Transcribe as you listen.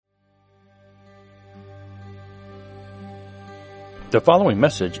The following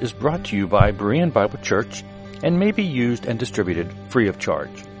message is brought to you by Berean Bible Church and may be used and distributed free of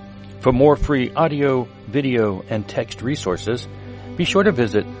charge. For more free audio, video, and text resources, be sure to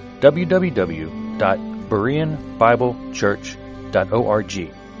visit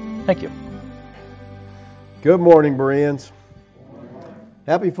www.bereanbiblechurch.org. Thank you. Good morning, Bereans.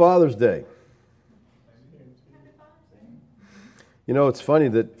 Happy Father's Day. You know, it's funny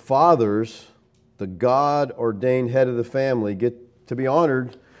that fathers, the God-ordained head of the family, get to be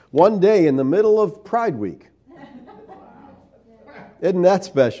honored one day in the middle of Pride Week. Isn't that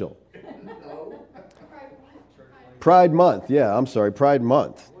special? Pride Month. Yeah, I'm sorry, Pride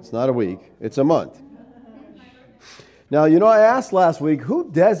Month. It's not a week, it's a month. Now, you know, I asked last week,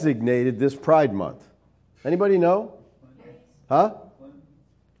 who designated this Pride Month? Anybody know? Huh?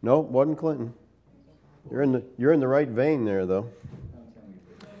 No, wasn't Clinton. You're in the right vein there, though.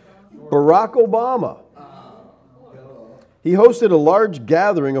 Barack Obama. He hosted a large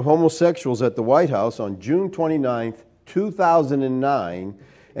gathering of homosexuals at the White House on June 29th, 2009,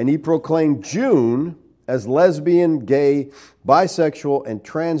 and he proclaimed June as lesbian, gay, bisexual, and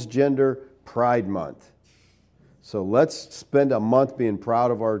transgender Pride Month. So let's spend a month being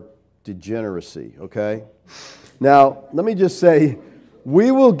proud of our degeneracy, okay? Now, let me just say, we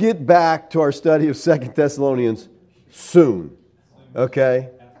will get back to our study of 2 Thessalonians soon,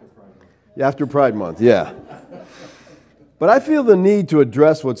 okay? After Pride Month, yeah. But I feel the need to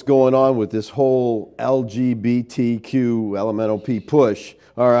address what's going on with this whole LGBTQ, LMNOP push,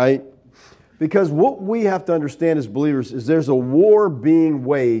 all right? Because what we have to understand as believers is there's a war being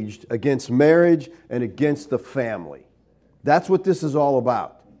waged against marriage and against the family. That's what this is all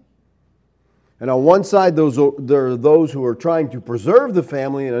about. And on one side, there are those who are trying to preserve the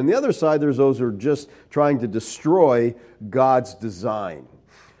family, and on the other side, there's those who are just trying to destroy God's design.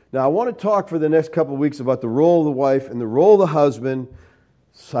 Now, I want to talk for the next couple of weeks about the role of the wife and the role of the husband.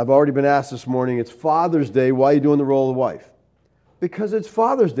 So I've already been asked this morning, it's Father's Day. Why are you doing the role of the wife? Because it's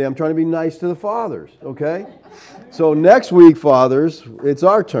Father's Day. I'm trying to be nice to the fathers, okay? So next week, fathers, it's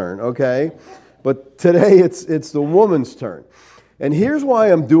our turn, okay? But today, it's the woman's turn. And here's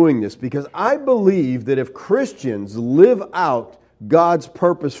why I'm doing this. Because I believe that if Christians live out God's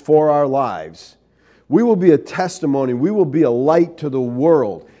purpose for our lives, we will be a testimony. We will be a light to the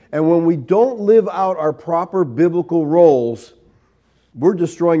world. And when we don't live out our proper biblical roles, we're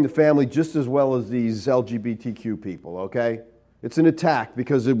destroying the family just as well as these LGBTQ people, okay? It's an attack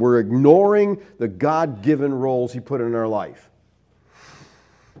because we're ignoring the God-given roles He put in our life.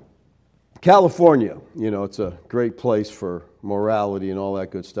 California, you know, it's a great place for morality and all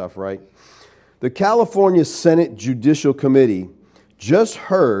that good stuff, right? The California Senate Judicial Committee just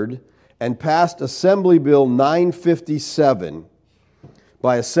heard and passed Assembly Bill 957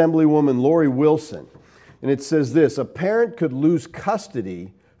 by Assemblywoman Lori Wilson. And it says this: a parent could lose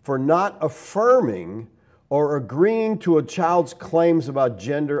custody for not affirming or agreeing to a child's claims about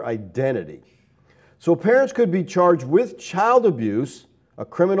gender identity. So parents could be charged with child abuse, a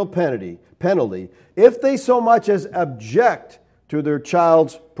criminal penalty, if they so much as object to their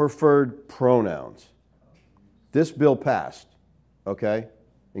child's preferred pronouns. This bill passed, okay,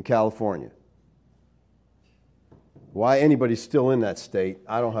 in California. Why anybody's still in that state,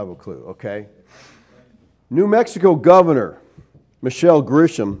 I don't have a clue, okay? New Mexico Governor Michelle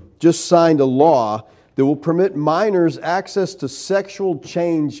Grisham just signed a law that will permit minors access to sexual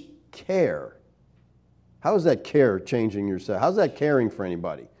change care. How is that care changing yourself? How's that caring for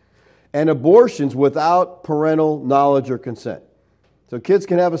anybody? And abortions without parental knowledge or consent. So kids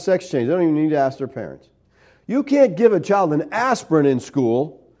can have a sex change. They don't even need to ask their parents. You can't give a child an aspirin in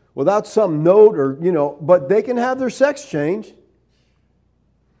school without some note or, but they can have their sex change.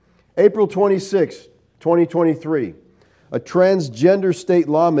 April 26, 2023, a transgender state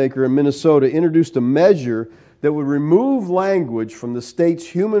lawmaker in Minnesota introduced a measure that would remove language from the state's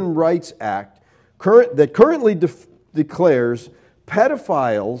Human Rights Act that currently declares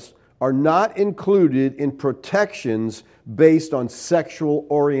pedophiles are not included in protections based on sexual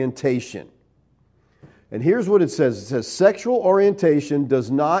orientation. And here's what it says. It says, sexual orientation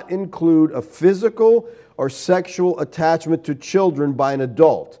does not include a physical or sexual attachment to children by an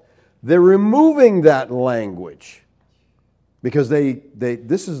adult. They're removing that language because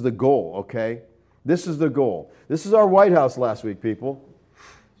this is the goal, okay? This is the goal. This is our White House last week, people.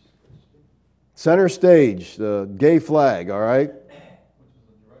 Center stage, the gay flag, all right? Which is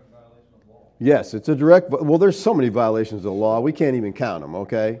a direct violation of law. Yes, it's a direct, well, there's so many violations of the law, we can't even count them,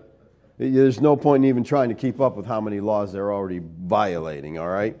 okay? There's no point in even trying to keep up with how many laws they're already violating, all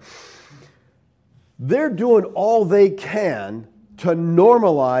right? They're doing all they can to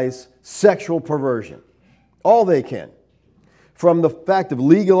normalize sexual perversion. All they can. from the fact of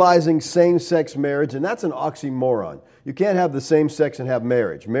legalizing same-sex marriage, and that's an oxymoron. You can't have the same sex and have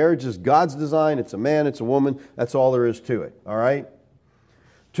marriage. Marriage is God's design. It's a man, it's a woman. That's all there is to it, all right?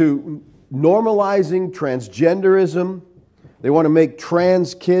 To normalizing transgenderism. They want to make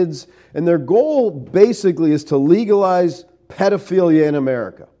trans kids, and their goal basically is to legalize pedophilia in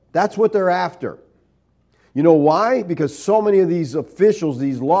America. That's what they're after. You know why? Because so many of these officials,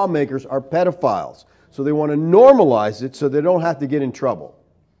 these lawmakers, are pedophiles. So they want to normalize it so they don't have to get in trouble.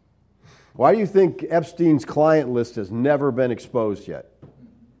 Why do you think Epstein's client list has never been exposed yet?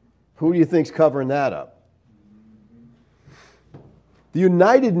 Who do you think's covering that up? The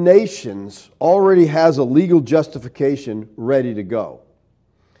United Nations already has a legal justification ready to go.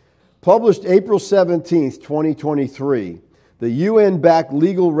 Published April 17th, 2023, the UN-backed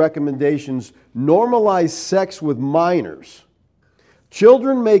legal recommendations normalize sex with minors.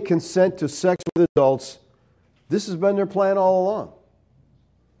 Children may consent to sex with adults. This has been their plan all along.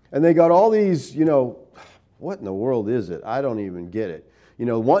 And they got all these, what in the world is it? I don't even get it.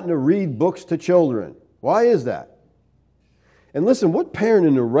 Wanting to read books to children. Why is that? And listen, what parent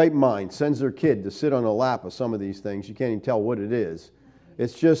in their right mind sends their kid to sit on the lap of some of these things? You can't even tell what it is.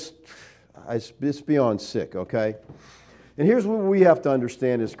 It's beyond sick, okay? And here's what we have to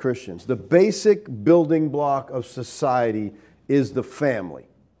understand as Christians. The basic building block of society is the family.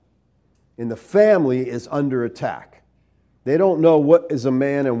 And the family is under attack. They don't know what is a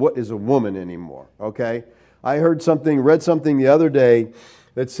man and what is a woman anymore, okay? I read something the other day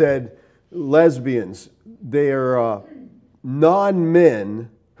that said lesbians, they are non-men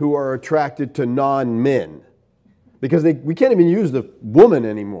who are attracted to non-men. Because we can't even use the woman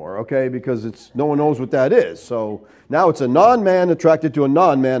anymore, okay? Because no one knows what that is. So now it's a non-man attracted to a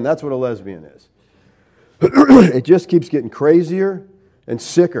non-man. That's what a lesbian is. It just keeps getting crazier and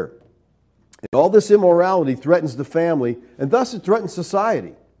sicker. And all this immorality threatens the family, and thus it threatens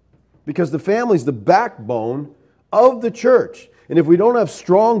society. Because the family is the backbone of the church. And if we don't have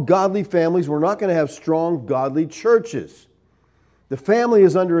strong, godly families, we're not going to have strong, godly churches. The family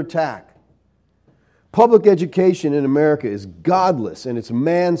is under attack. Public education in America is godless and it's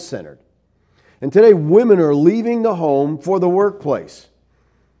man-centered. And today women are leaving the home for the workplace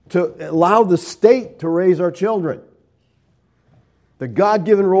to allow the state to raise our children. The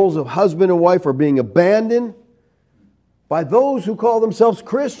God-given roles of husband and wife are being abandoned by those who call themselves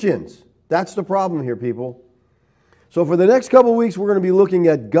Christians. That's the problem here, people. So for the next couple of weeks, we're going to be looking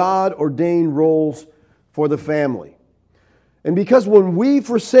at God-ordained roles for the family. And because when we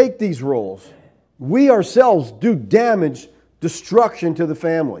forsake these roles, we ourselves do damage, destruction to the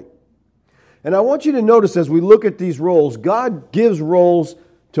family. And I want you to notice as we look at these roles, God gives roles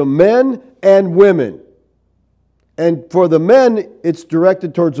to men and women. And for the men, it's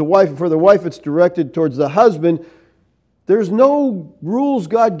directed towards the wife, and for the wife, it's directed towards the husband. There's no rules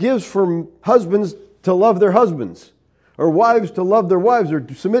God gives for husbands to love their husbands, or wives to love their wives, or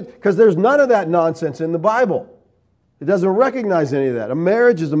to submit, because there's none of that nonsense in the Bible. It doesn't recognize any of that. A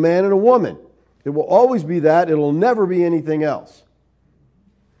marriage is a man and a woman. It will always be that. It will never be anything else.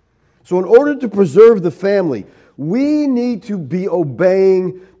 So in order to preserve the family, we need to be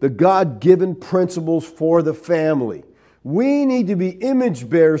obeying the God-given principles for the family. We need to be image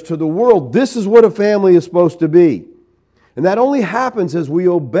bearers to the world. This is what a family is supposed to be. And that only happens as we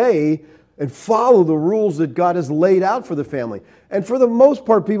obey and follow the rules that God has laid out for the family. And for the most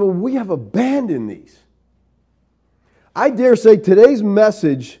part, people, we have abandoned these. I dare say today's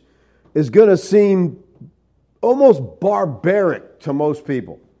message is going to seem almost barbaric to most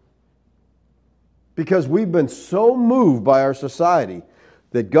people. Because we've been so moved by our society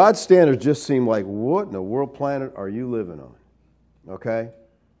that God's standards just seem like, what in the world planet are you living on? Okay?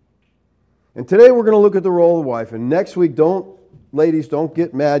 And today we're going to look at the role of the wife. And next week, ladies, don't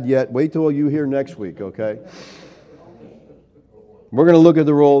get mad yet. Wait till you hear next week, okay? We're going to look at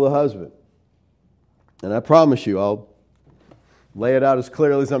the role of the husband. And I promise you, I'll lay it out as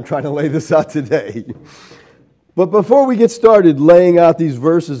clearly as I'm trying to lay this out today. But before we get started laying out these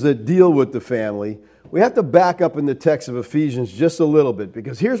verses that deal with the family, we have to back up in the text of Ephesians just a little bit,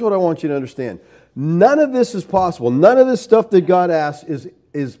 because here's what I want you to understand. None of this is possible. None of this stuff that God asks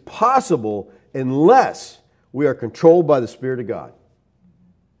is possible unless we are controlled by the Spirit of God.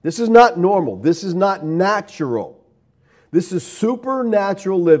 This is not normal. This is not natural. This is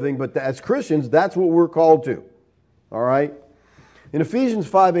supernatural living, but as Christians, that's what we're called to. All right? In Ephesians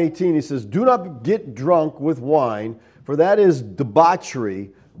 5:18, he says, "Do not get drunk with wine, for that is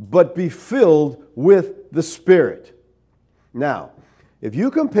debauchery, but be filled with the Spirit." Now, if you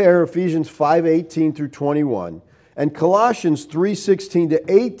compare Ephesians 5:18 through 21 and Colossians 3:16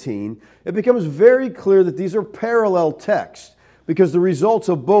 to 18, it becomes very clear that these are parallel texts. because the results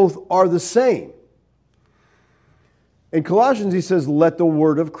of both are the same. In Colossians, he says, let the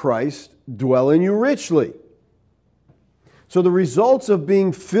word of Christ dwell in you richly. So the results of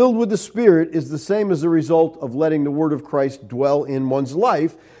being filled with the Spirit is the same as the result of letting the word of Christ dwell in one's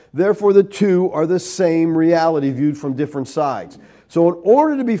life. Therefore, the two are the same reality viewed from different sides. So in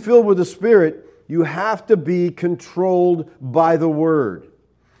order to be filled with the Spirit, you have to be controlled by the Word.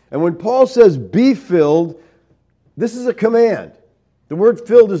 And when Paul says, be filled, this is a command. The word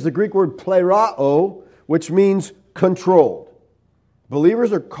filled is the Greek word plerao, which means controlled.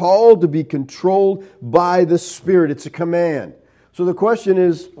 Believers are called to be controlled by the Spirit. It's a command. So the question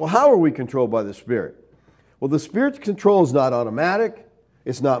is, well, how are we controlled by the Spirit? Well, the Spirit's control is not automatic.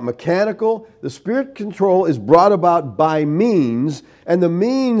 It's not mechanical. The Spirit control is brought about by means, and the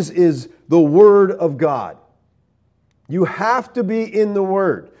means is the Word of God. You have to be in the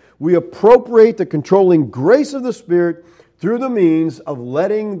Word. We appropriate the controlling grace of the Spirit through the means of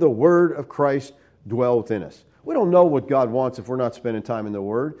letting the Word of Christ dwell within us. We don't know what God wants if we're not spending time in the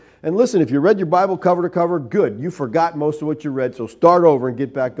Word. And listen, if you read your Bible cover to cover, good. You forgot most of what you read, so start over and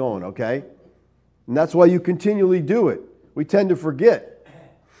get back going, okay? And that's why you continually do it. We tend to forget.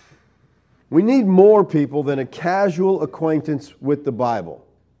 We need more people than a casual acquaintance with the Bible.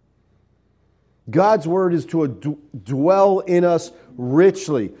 God's Word is to dwell in us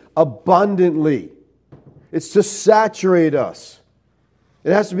richly, abundantly. It's to saturate us.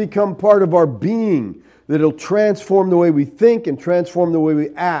 It has to become part of our being, that it'll transform the way we think and transform the way we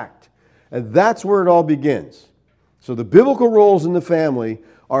act. And that's where it all begins. So the biblical roles in the family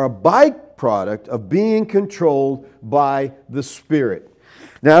are a byproduct of being controlled by the Spirit.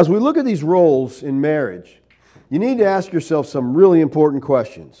 Now, as we look at these roles in marriage, you need to ask yourself some really important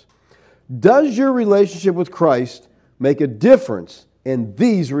questions. Does your relationship with Christ make a difference in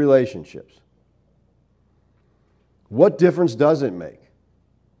these relationships? What difference does it make?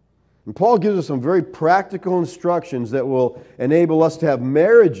 And Paul gives us some very practical instructions that will enable us to have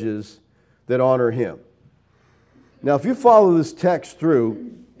marriages that honor Him. Now, if you follow this text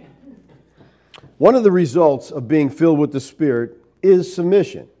through, one of the results of being filled with the Spirit is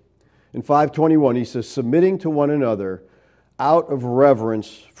submission. In 5:21, he says, submitting to one another out of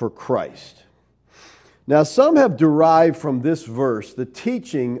reverence for Christ. Now, some have derived from this verse the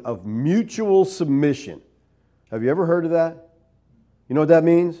teaching of mutual submission. Have you ever heard of that? You know what that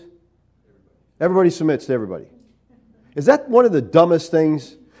means? Everybody submits to everybody. Is that one of the dumbest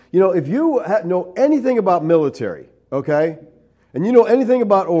things? You know, if you know anything about military, okay, and you know anything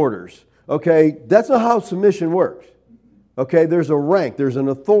about orders, okay, that's not how submission works. Okay, there's a rank, there's an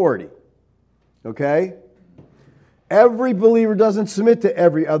authority. Okay? Every believer doesn't submit to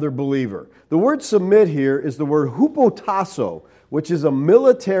every other believer. The word submit here is the word hupotasso, which is a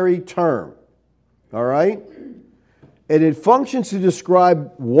military term. All right? And it functions to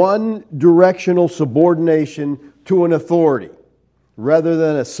describe one directional subordination to an authority rather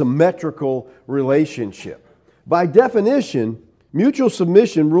than a symmetrical relationship. By definition, mutual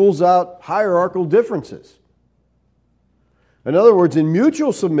submission rules out hierarchical differences. In other words, in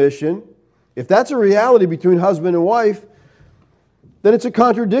mutual submission, if that's a reality between husband and wife, then it's a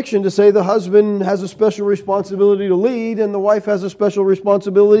contradiction to say the husband has a special responsibility to lead and the wife has a special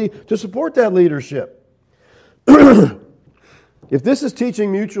responsibility to support that leadership. If this is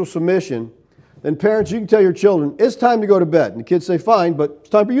teaching mutual submission, then parents, you can tell your children, it's time to go to bed. And the kids say, fine, but it's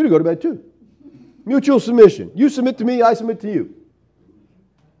time for you to go to bed too. Mutual submission. You submit to me, I submit to you.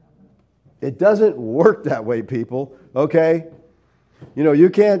 It doesn't work that way, people. Okay? You know, you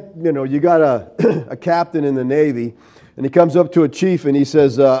can't, you got a captain in the Navy, and he comes up to a chief and he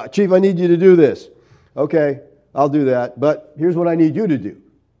says, Chief, I need you to do this. Okay, I'll do that, but here's what I need you to do.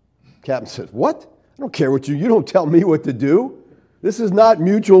 Captain says, what? I don't care what you don't tell me what to do. This is not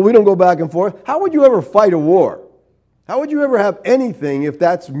mutual. We don't go back and forth. How would you ever fight a war? How would you ever have anything if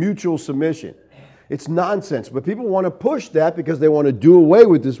that's mutual submission? It's nonsense. But people want to push that because they want to do away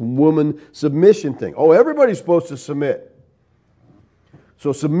with this woman submission thing. Oh, everybody's supposed to submit.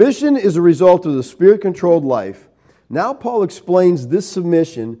 So submission is a result of the Spirit-controlled life. Now Paul explains this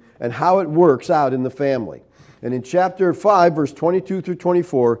submission and how it works out in the family. And in chapter 5, verse 22 through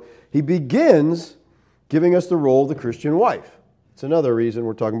 24, he begins giving us the role of the Christian wife. It's another reason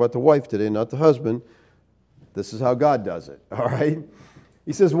we're talking about the wife today, not the husband. This is how God does it, all right?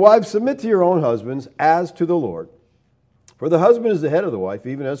 He says, wives, submit to your own husbands as to the Lord. For the husband is the head of the wife,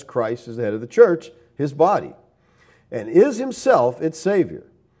 even as Christ is the head of the church, his body, and is himself its Savior.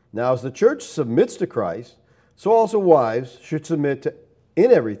 Now, as the church submits to Christ, so also wives should submit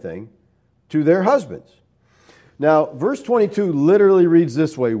in everything to their husbands. Now, verse 22 literally reads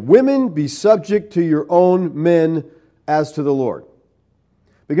this way, women, be subject to your own men as to the Lord.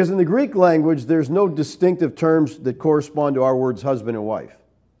 Because in the Greek language, there's no distinctive terms that correspond to our words husband and wife.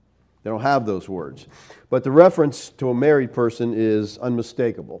 They don't have those words. But the reference to a married person is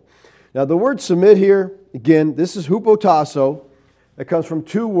unmistakable. Now, the word submit here, again, this is hupotasso. It comes from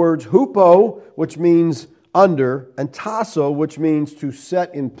two words, hupo, which means under, and tasso, which means to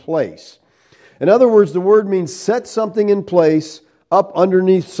set in place. In other words, the word means set something in place up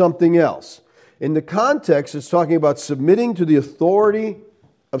underneath something else. In the context, it's talking about submitting to the authority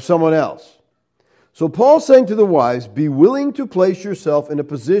of someone else. So Paul's saying to the wives, be willing to place yourself in a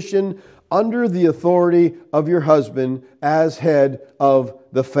position under the authority of your husband as head of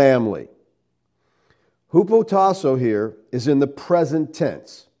the family. Hupotasso here is in the present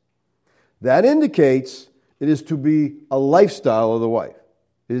tense. That indicates it is to be a lifestyle of the wife.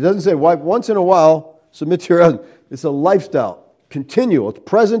 It doesn't say, wife, once in a while, submit to your husband. It's a lifestyle, continual. It's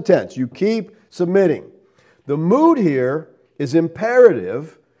present tense. You keep submitting. The mood here is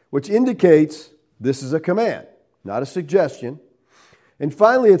imperative, which indicates this is a command, not a suggestion. And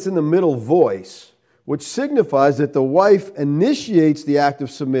finally, it's in the middle voice, which signifies that the wife initiates the act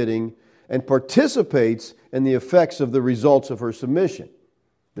of submitting and participates in the effects of the results of her submission.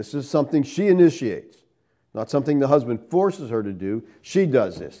 This is something she initiates, not something the husband forces her to do. She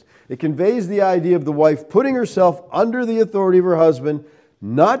does this. It conveys the idea of the wife putting herself under the authority of her husband,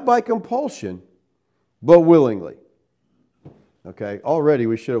 not by compulsion, but willingly. Okay, already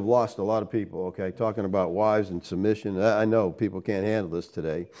we should have lost a lot of people, okay, talking about wives and submission. I know people can't handle this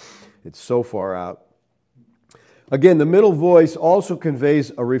today. It's so far out. Again, the middle voice also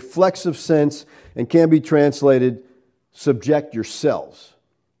conveys a reflexive sense and can be translated, subject yourselves.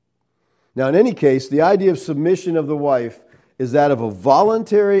 Now, in any case, the idea of submission of the wife is that of a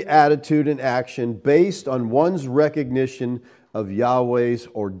voluntary attitude and action based on one's recognition of Yahweh's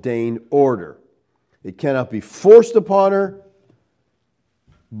ordained order. It cannot be forced upon her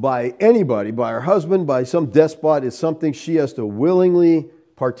by anybody, by her husband, by some despot. It's something she has to willingly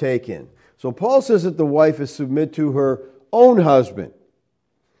partake in. So Paul says that the wife is to submit to her own husband,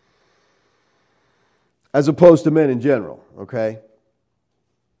 as opposed to men in general, okay?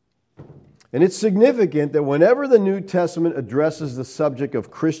 And it's significant that whenever the New Testament addresses the subject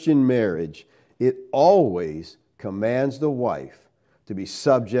of Christian marriage, it always commands the wife to be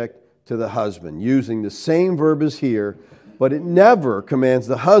subject to the husband, using the same verb as here, but it never commands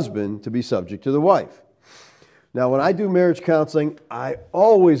the husband to be subject to the wife. Now, when I do marriage counseling, I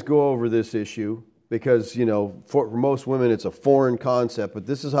always go over this issue because, for most women it's a foreign concept, but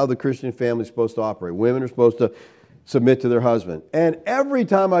this is how the Christian family is supposed to operate. Women are supposed to submit to their husband. And every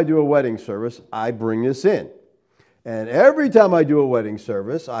time I do a wedding service, I bring this in. And every time I do a wedding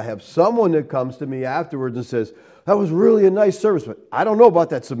service, I have someone that comes to me afterwards and says, that was really a nice service, but I don't know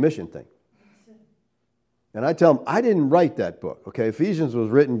about that submission thing. And I tell them, I didn't write that book. Okay, Ephesians was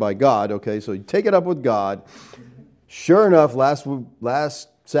written by God. Okay, so you take it up with God. Sure enough, last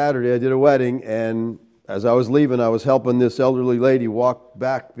Saturday I did a wedding, and as I was leaving, I was helping this elderly lady walk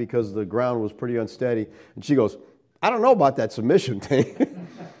back because the ground was pretty unsteady. And she goes, I don't know about that submission thing.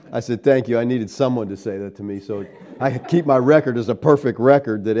 I said, thank you. I needed someone to say that to me, so I keep my record as a perfect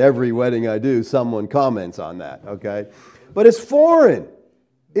record that every wedding I do, someone comments on that. Okay, but it's foreign.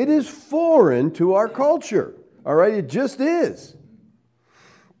 It is foreign to our culture. All right, it just is.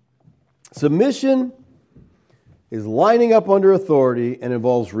 Submission is lining up under authority and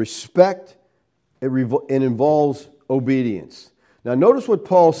involves respect. It involves obedience. Now, notice what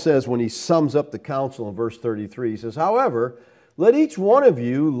Paul says when he sums up the counsel in verse 33. He says, however, let each one of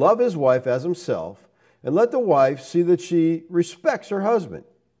you love his wife as himself, and let the wife see that she respects her husband.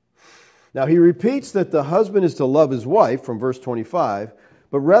 Now, he repeats that the husband is to love his wife from verse 25,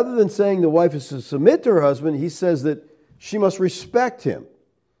 but rather than saying the wife is to submit to her husband, he says that she must respect him.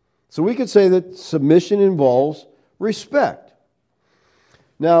 So we could say that submission involves respect.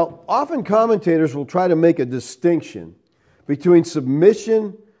 Now, often commentators will try to make a distinction between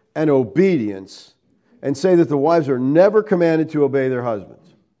submission and obedience and say that the wives are never commanded to obey their husbands.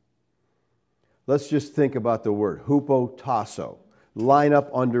 Let's just think about the word, hupotasso, line up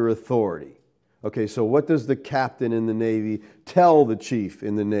under authority. Okay, so what does the captain in the Navy tell the chief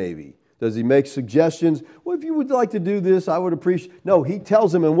in the Navy? Does he make suggestions? Well, if you would like to do this, I would appreciate... No, he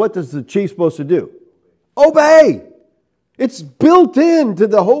tells him, and what does the chief supposed to do? Obey! It's built into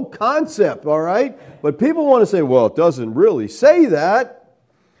the whole concept, all right? But people want to say, well, it doesn't really say that.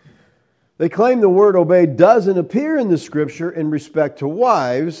 They claim the word obey doesn't appear in the Scripture in respect to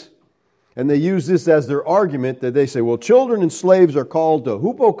wives, and they use this as their argument that they say, well, children and slaves are called to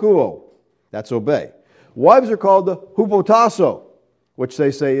hupokuo. That's obey. Wives are called the hupotasso, which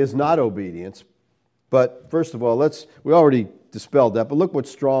they say is not obedience, But first of all, we already dispelled that, but look what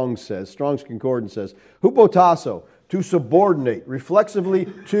Strong's says. Strong's Concordance says, hupotasso, to subordinate, reflexively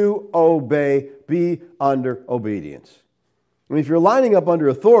to obey, be under obedience. I mean, if you're lining up under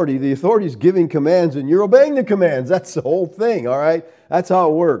authority, the authority is giving commands and you're obeying the commands. That's the whole thing, all right? That's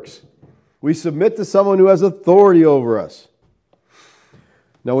how it works. We submit to someone who has authority over us.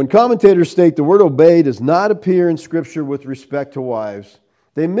 Now, when commentators state the word obey does not appear in Scripture with respect to wives,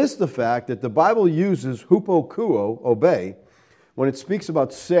 they miss the fact that the Bible uses hupokuo, obey, when it speaks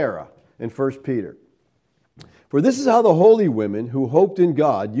about Sarah in 1 Peter. For this is how the holy women who hoped in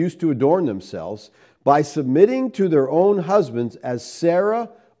God used to adorn themselves, by submitting to their own husbands as Sarah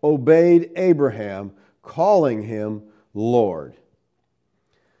obeyed Abraham, calling him Lord.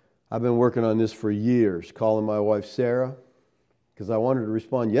 I've been working on this for years, calling my wife Sarah, because I want her to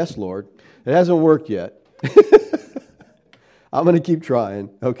respond, yes, Lord. It hasn't worked yet. I'm going to keep trying,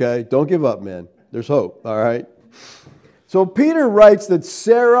 okay? Don't give up, man. There's hope, all right? So Peter writes that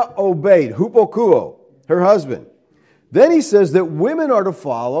Sarah obeyed, hupokuo, her husband. Then he says that women are to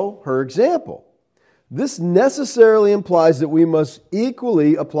follow her example. This necessarily implies that we must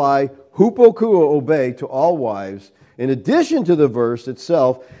equally apply hupokuo, obey, to all wives. In addition to the verse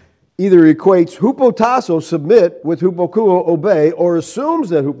itself, either equates hupotasso, submit, with hupokuo, obey, or assumes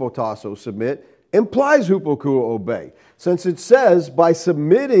that hupotasso, submit, implies hupokuo, obey. Since it says, by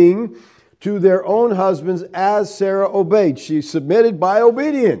submitting to their own husbands as Sarah obeyed. She submitted by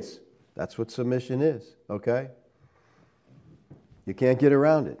obedience. That's what submission is, okay? You can't get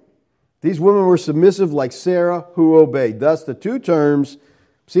around it. These women were submissive like Sarah who obeyed. Thus, the two terms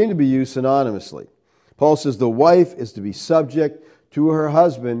seem to be used synonymously. Paul says the wife is to be subject to her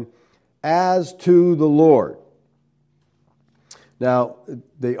husband as to the Lord. Now,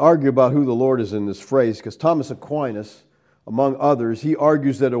 they argue about who the Lord is in this phrase, because Thomas Aquinas, among others, he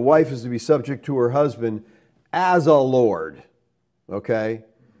argues that a wife is to be subject to her husband as a Lord. Okay?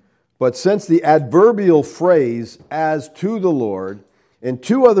 But since the adverbial phrase, as to the Lord, in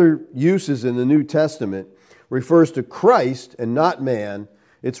two other uses in the New Testament, refers to Christ and not man,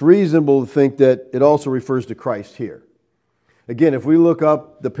 it's reasonable to think that it also refers to Christ here. Again, if we look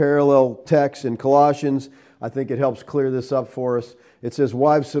up the parallel text in Colossians, I think it helps clear this up for us. It says,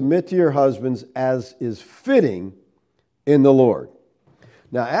 wives, submit to your husbands as is fitting in the Lord.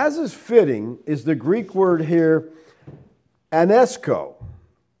 Now, as is fitting is the Greek word here, anesko.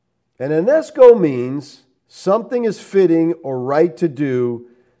 And anesko means something is fitting or right to do.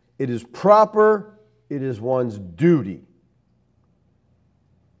 It is proper. It is one's duty.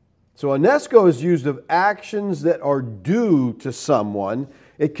 So anesko is used of actions that are due to someone.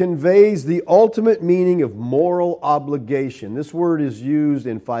 It conveys the ultimate meaning of moral obligation. This word is used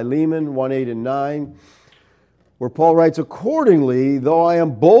in Philemon 1:8 and 9, where Paul writes, accordingly, though I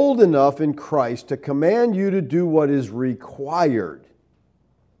am bold enough in Christ to command you to do what is required.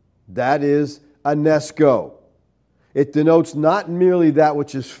 That is anesko. It denotes not merely that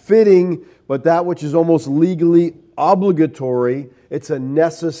which is fitting, but that which is almost legally obligatory. It's a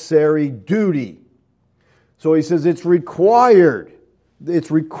necessary duty. So he says it's required.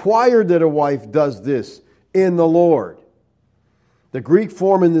 It's required that a wife does this in the Lord. The Greek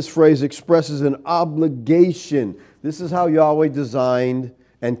form in this phrase expresses an obligation. This is how Yahweh designed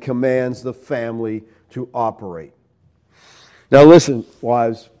and commands the family to operate. Now listen,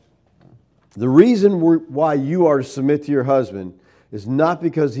 wives. The reason why you are to submit to your husband is not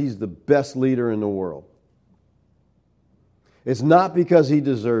because he's the best leader in the world. It's not because he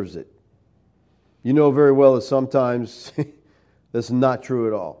deserves it. You know very well that sometimes that's not true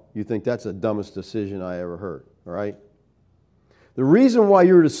at all. You think that's the dumbest decision I ever heard, all right? The reason why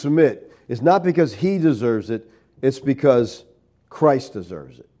you're to submit is not because he deserves it, it's because Christ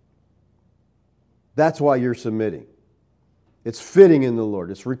deserves it. That's why you're submitting. It's fitting in the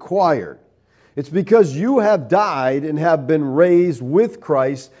Lord. It's required. It's because you have died and have been raised with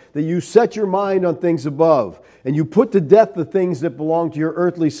Christ that you set your mind on things above. And you put to death the things that belong to your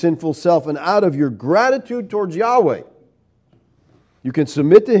earthly sinful self. And out of your gratitude towards Yahweh, you can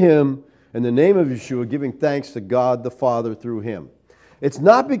submit to Him in the name of Yeshua, giving thanks to God the Father through Him. It's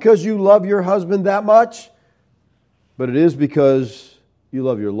not because you love your husband that much, but it is because you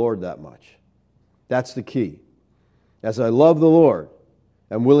love your Lord that much. That's the key. As I love the Lord,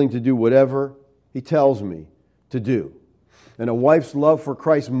 I'm willing to do whatever He tells me to do. And a wife's love for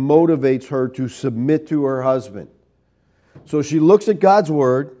Christ motivates her to submit to her husband. So she looks at God's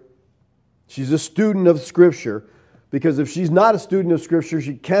Word. She's a student of Scripture. Because if she's not a student of Scripture,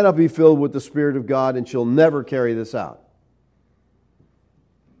 she cannot be filled with the Spirit of God, and she'll never carry this out.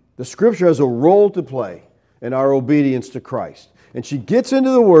 The Scripture has a role to play in our obedience to Christ. And she gets into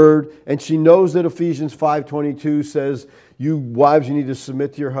the Word, and she knows that Ephesians 5:22 says, you wives, you need to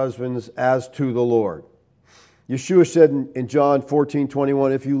submit to your husbands as to the Lord. Yeshua said in John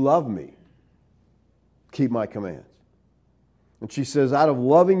 14:21, if you love me, keep my commands. And she says, out of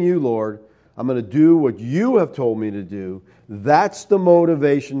loving you, Lord, I'm going to do what you have told me to do. That's the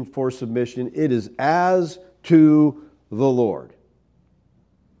motivation for submission. It is as to the Lord.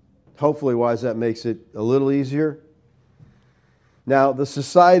 Hopefully, wise, that makes it a little easier. Now, the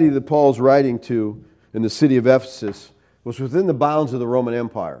society that Paul's writing to in the city of Ephesus was within the bounds of the Roman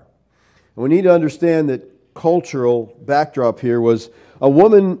Empire. And we need to understand that cultural backdrop here was a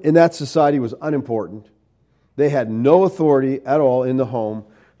woman in that society was unimportant. They had no authority at all in the home.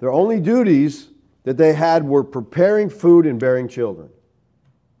 Their only duties that they had were preparing food and bearing children.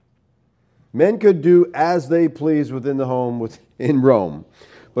 Men could do as they pleased within the home in Rome.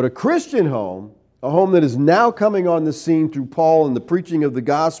 But a Christian home, a home that is now coming on the scene through Paul and the preaching of the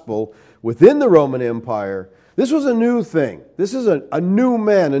gospel within the Roman Empire, this was a new thing. This is a new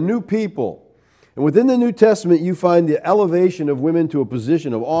man, a new people. And within the New Testament, you find the elevation of women to a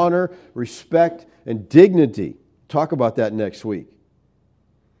position of honor, respect, and dignity. Talk about that next week.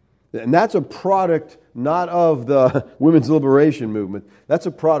 And that's a product not of the women's liberation movement. That's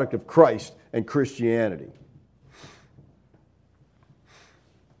a product of Christ and Christianity.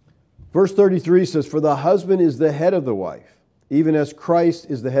 Verse 33 says, for the husband is the head of the wife, even as Christ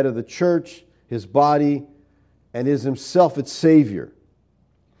is the head of the church, his body, and is himself its Savior.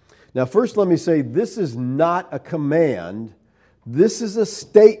 Now, first let me say, this is not a command. This is a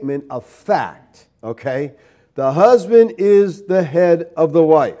statement of fact, okay? The husband is the head of the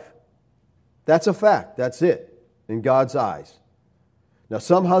wife. That's a fact. That's it in God's eyes. Now,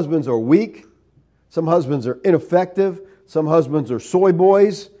 some husbands are weak. Some husbands are ineffective. Some husbands are soy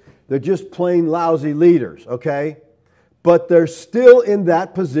boys. They're just plain lousy leaders, okay? But they're still in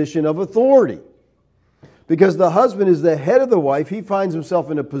that position of authority. Because the husband is the head of the wife, he finds himself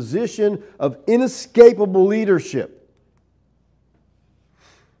in a position of inescapable leadership.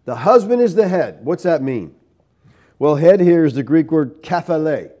 The husband is the head. What's that mean? Well, head here is the Greek word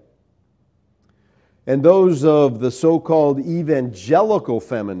kaphale. And those of the so-called evangelical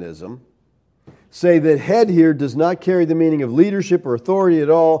feminism say that head here does not carry the meaning of leadership or authority at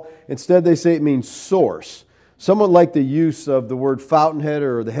all. Instead, they say it means source. Somewhat like the use of the word fountainhead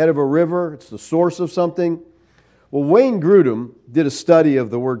or the head of a river. It's the source of something. Well, Wayne Grudem did a study of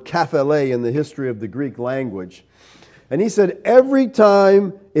the word kaphale in the history of the Greek language. And he said every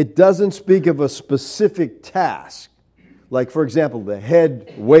time it doesn't speak of a specific task, like, for example, the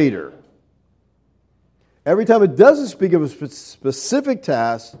head waiter, every time it doesn't speak of a specific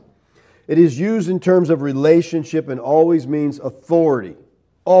task, it is used in terms of relationship and always means authority.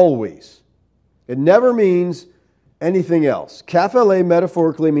 Always. It never means anything else. Kaphale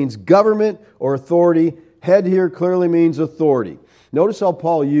metaphorically means government or authority. Head here clearly means authority. Notice how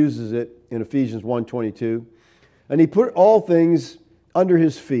Paul uses it in Ephesians 1:22. And he put all things under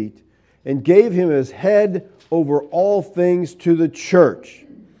his feet and gave him as head over all things to the church.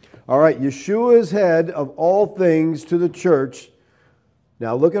 All right, Yeshua is head of all things to the church.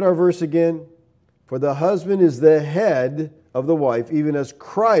 Now look at our verse again. For the husband is the head of the wife, even as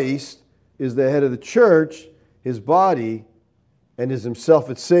Christ is the head of the church, his body, and is himself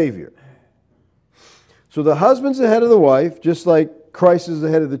its Savior. So the husband's the head of the wife, just like Christ is the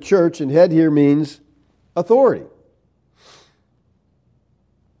head of the church, and head here means authority.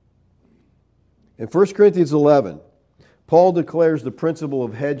 In 1 Corinthians 11, Paul declares the principle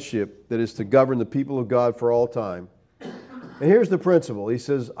of headship that is to govern the people of God for all time. And here's the principle. He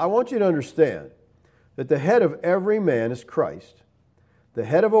says, I want you to understand that the head of every man is Christ. The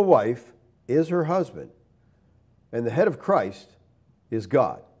head of a wife is her husband. And the head of Christ is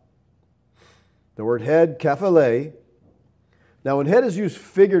God. The word head, kaphale. Now, when head is used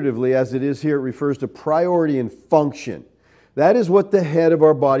figuratively, as it is here, it refers to priority and function. That is what the head of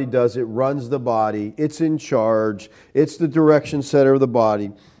our body does. It runs the body. It's in charge. It's the direction setter of the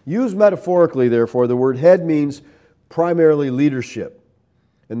body. Used metaphorically, therefore, the word head means primarily leadership.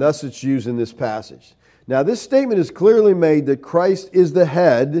 And thus it's used in this passage. Now, this statement is clearly made that Christ is the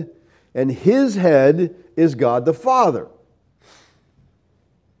head, and his head is God the Father.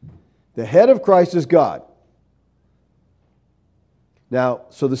 The head of Christ is God. Now,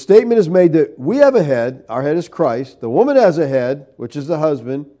 so the statement is made that we have a head, our head is Christ. The woman has a head, which is the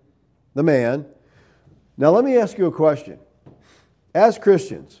husband, the man. Now, let me ask you a question. As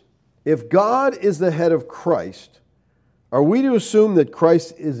Christians, if God is the head of Christ, are we to assume that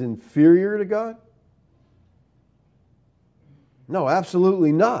Christ is inferior to God? No,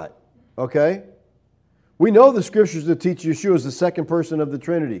 absolutely not. Okay? We know the scriptures that teach Yeshua is the second person of the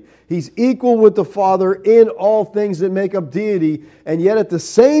Trinity. He's equal with the Father in all things that make up deity, and yet at the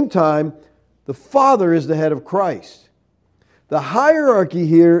same time, the Father is the head of Christ. The hierarchy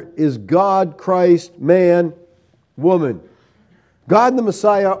here is God, Christ, man, woman. God and the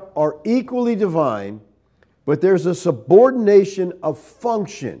Messiah are equally divine, but there's a subordination of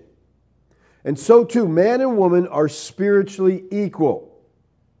function. And so too, man and woman are spiritually equal.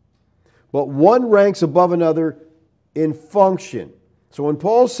 But one ranks above another in function. So when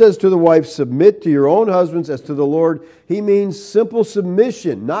Paul says to the wife, submit to your own husbands as to the Lord, he means simple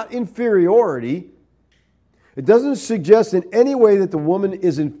submission, not inferiority. It doesn't suggest in any way that the woman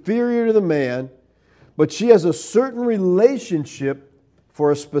is inferior to the man, but she has a certain relationship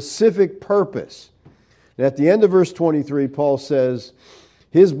for a specific purpose. And at the end of verse 23, Paul says,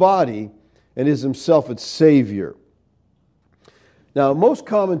 his body and is himself its Savior. Now, most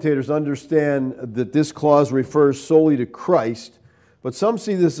commentators understand that this clause refers solely to Christ, but some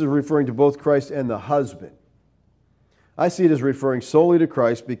see this as referring to both Christ and the husband. I see it as referring solely to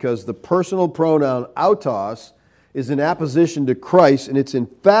Christ because the personal pronoun autos is in apposition to Christ, and it's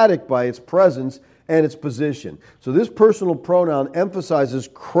emphatic by its presence and its position. So this personal pronoun emphasizes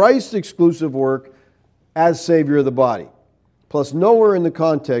Christ's exclusive work as Savior of the body. Plus, nowhere in the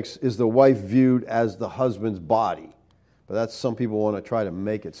context is the wife viewed as the husband's body. But that's, some people want to try to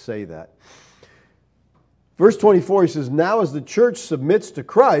make it say that. Verse 24, he says, now as the church submits to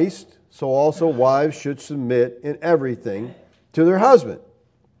Christ, so also wives should submit in everything to their husband.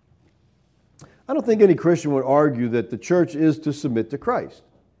 I don't think any Christian would argue that the church is to submit to Christ.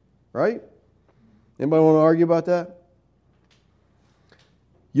 Right? Anybody want to argue about that?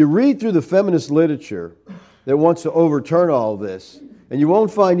 You read through the feminist literature that wants to overturn all this, and you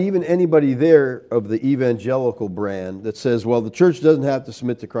won't find even anybody there of the evangelical brand that says, well, the church doesn't have to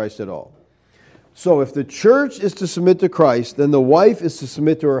submit to Christ at all. So if the church is to submit to Christ, then the wife is to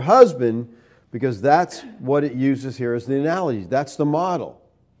submit to her husband, because that's what it uses here as the analogy. That's the model.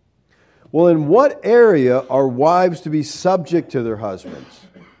 Well, in what area are wives to be subject to their husbands?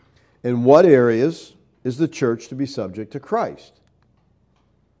 In what areas is the church to be subject to Christ?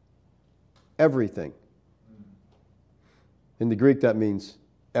 Everything. In the Greek, that means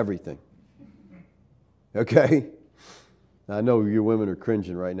everything. Okay? I know you women are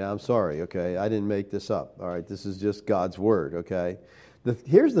cringing right now. I'm sorry, okay? I didn't make this up. All right? This is just God's Word, okay?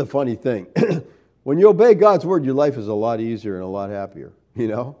 Here's the funny thing. When you obey God's Word, your life is a lot easier and a lot happier, you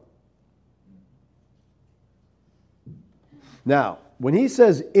know? Now, when he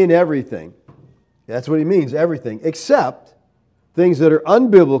says in everything, that's what he means, everything, except things that are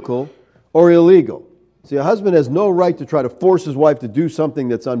unbiblical or illegal. See, a husband has no right to try to force his wife to do something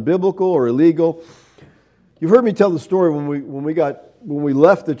that's unbiblical or illegal. You've heard me tell the story when we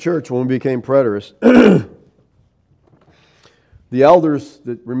left the church, when we became preterists. The elders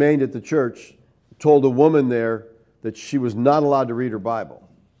that remained at the church told a woman there that she was not allowed to read her Bible,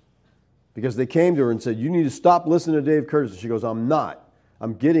 because they came to her and said, you need to stop listening to Dave Curtis. She goes, I'm not.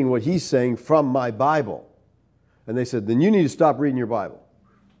 I'm getting what he's saying from my Bible. And they said, then you need to stop reading your Bible.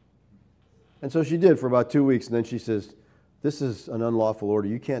 And so she did for about 2 weeks, and then she says, this is an unlawful order.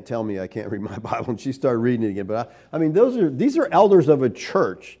 You can't tell me I can't read my Bible. And she started reading it again. But I mean, these are elders of a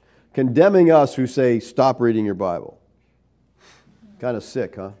church condemning us who say, stop reading your Bible. Kind of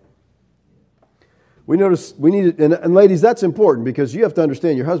sick, huh? We need, and ladies, that's important, because you have to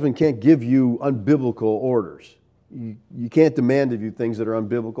understand your husband can't give you unbiblical orders. You can't demand of you things that are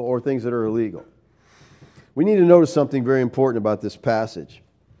unbiblical or things that are illegal. We need to notice something very important about this passage.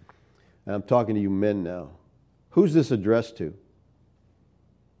 And I'm talking to you men now. Who's this addressed to?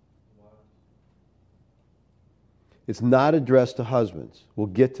 It's not addressed to husbands. We'll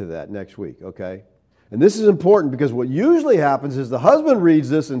get to that next week, okay? And this is important, because what usually happens is the husband reads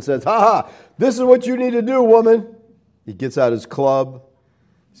this and says, this is what you need to do, woman. He gets out his club,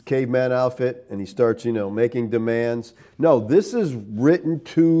 his caveman outfit, and he starts, making demands. No, this is written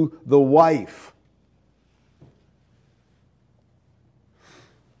to the wife.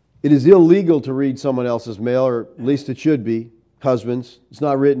 It is illegal to read someone else's mail, or at least it should be. Husbands, it's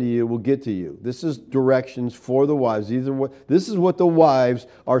not written to you, we'll get to you. This is directions for the wives. This is what the wives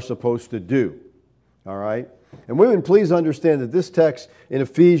are supposed to do. All right? And women, please understand that this text in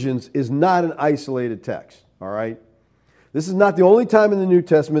Ephesians is not an isolated text. All right? This is not the only time in the New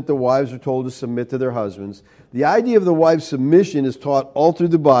Testament the wives are told to submit to their husbands. The idea of the wife's submission is taught all through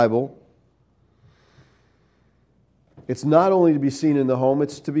the Bible. It's not only to be seen in the home,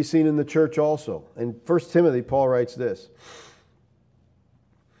 it's to be seen in the church also. In 1 Timothy, Paul writes this.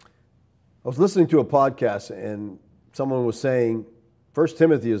 I was listening to a podcast, and someone was saying 1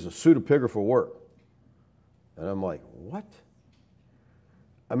 Timothy is a pseudepigraphal work. And I'm like, what?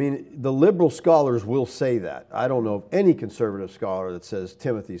 I mean, the liberal scholars will say that. I don't know of any conservative scholar that says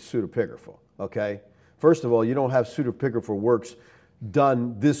Timothy's pseudepigraphal, okay? First of all, you don't have pseudepigraphal works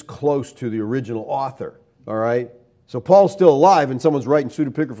done this close to the original author, all right? So Paul's still alive and someone's writing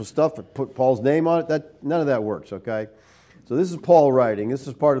pseudepigraphal stuff and put Paul's name on it. None of that works, okay? So this is Paul writing. This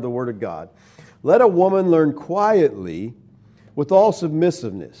is part of the Word of God. Let a woman learn quietly with all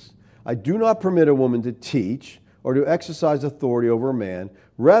submissiveness. I do not permit a woman to teach or to exercise authority over a man.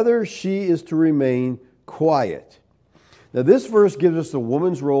 Rather, she is to remain quiet. Now, this verse gives us the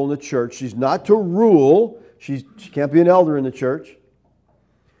woman's role in the church. She's not to rule. She can't be an elder in the church.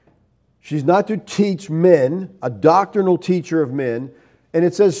 She's not to teach men, a doctrinal teacher of men. And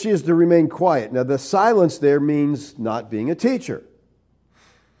it says she is to remain quiet. Now, the silence there means not being a teacher.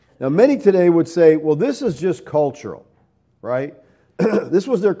 Now, many today would say, well, this is just cultural, right? This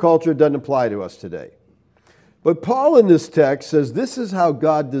was their culture. It doesn't apply to us today. But Paul in this text says this is how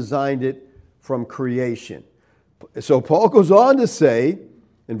God designed it from creation. So Paul goes on to say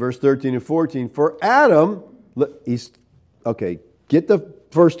in verse 13 and 14, for Adam, get the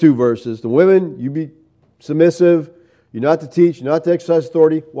first two verses. The women, you be submissive. You're not to teach. You're not to exercise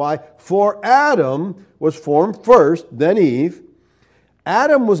authority. Why? For Adam was formed first, then Eve.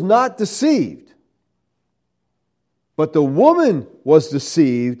 Adam was not deceived, but the woman was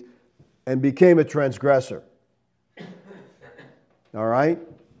deceived and became a transgressor. All right?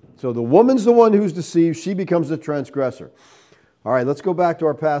 So the woman's the one who's deceived. She becomes the transgressor. All right, let's go back to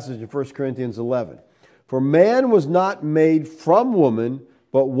our passage in 1 Corinthians 11. For man was not made from woman,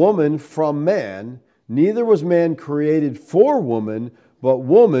 but woman from man. Neither was man created for woman, but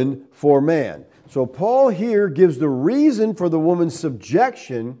woman for man. So Paul here gives the reason for the woman's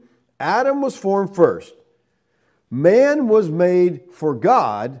subjection. Adam was formed first. Man was made for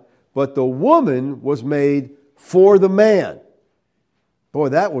God, but the woman was made for the man. Boy,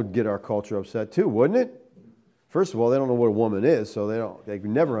 that would get our culture upset too, wouldn't it? First of all, they don't know what a woman is, so they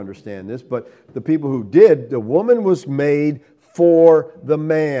can never understand this. But the people who did, the woman was made for the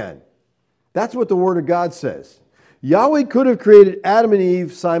man. That's what the Word of God says. Yahweh could have created Adam and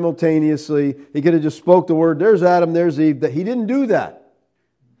Eve simultaneously. He could have just spoke the word, there's Adam, there's Eve. He didn't do that.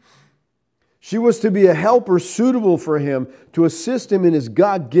 She was to be a helper suitable for him to assist him in his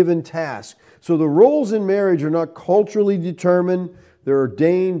God-given task. So the roles in marriage are not culturally determined. They're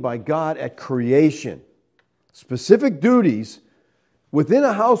ordained by God at creation. Specific duties within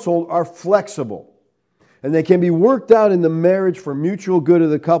a household are flexible. And they can be worked out in the marriage for mutual good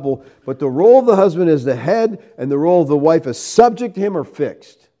of the couple. But the role of the husband as the head and the role of the wife as subject to him are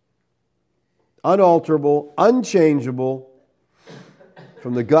fixed. Unalterable, unchangeable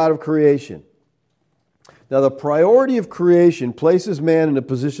from the God of creation. Now the priority of creation places man in a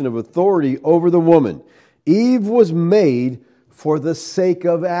position of authority over the woman. Eve was made for the sake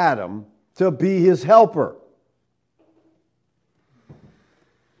of Adam to be his helper.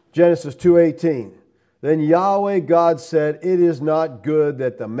 Genesis 2:18. Then Yahweh God said, it is not good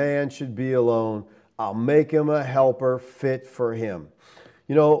that the man should be alone. I'll make him a helper fit for him.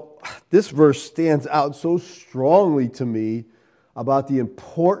 You know, this verse stands out so strongly to me about the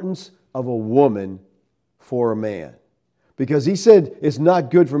importance of a woman for a man. Because he said it's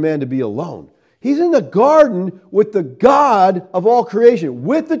not good for man to be alone. He's in the garden with the God of all creation,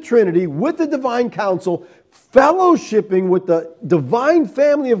 with the Trinity, with the divine council, fellowshipping with the divine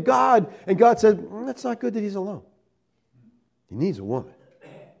family of God. And God said, that's not good that he's alone. He needs a woman.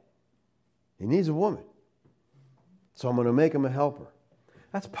 He needs a woman. So I'm going to make him a helper.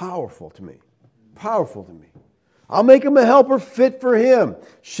 That's powerful to me. Powerful to me. I'll make him a helper fit for him.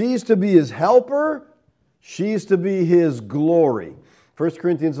 She's to be his helper. She's to be his glory. 1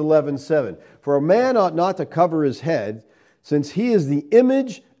 Corinthians 11:7. For a man ought not to cover his head, since he is the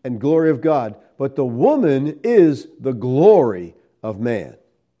image and glory of God, but the woman is the glory of man.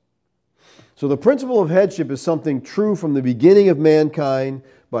 So the principle of headship is something true from the beginning of mankind.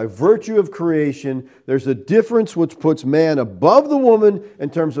 By virtue of creation, there's a difference which puts man above the woman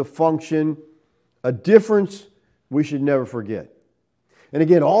in terms of function, a difference we should never forget. And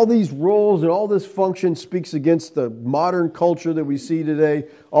again, all these roles and all this function speaks against the modern culture that we see today,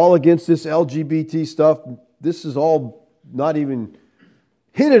 all against this LGBT stuff. This is all not even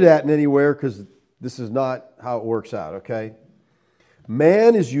hinted at in anywhere because this is not how it works out, okay?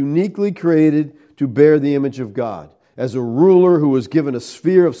 Man is uniquely created to bear the image of God as a ruler who was given a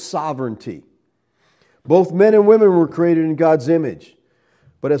sphere of sovereignty. Both men and women were created in God's image.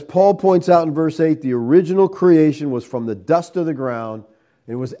 But as Paul points out in verse 8, the original creation was from the dust of the ground.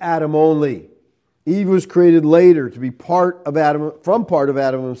 It was Adam only. Eve was created later to be part of Adam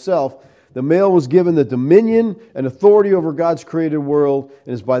himself. The male was given the dominion and authority over God's created world,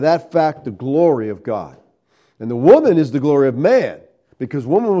 and is by that fact the glory of God. And the woman is the glory of man, because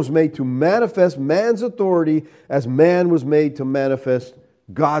woman was made to manifest man's authority as man was made to manifest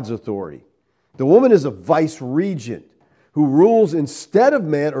God's authority. The woman is a vice-regent who rules instead of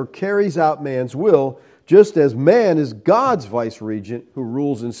man or carries out man's will, just as man is God's vice-regent who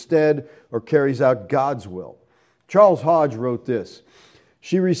rules instead or carries out God's will. Charles Hodge wrote this: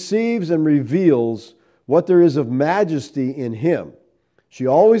 "She receives and reveals what there is of majesty in him. She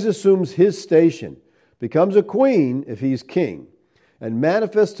always assumes his station, becomes a queen if he's king, and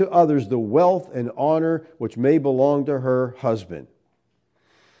manifests to others the wealth and honor which may belong to her husband."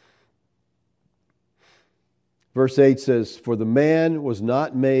 Verse 8 says, "For the man was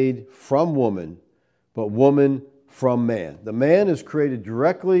not made from woman, but woman from man." The man is created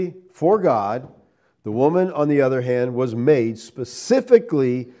directly for God. The woman, on the other hand, was made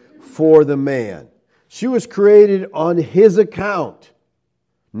specifically for the man. She was created on his account,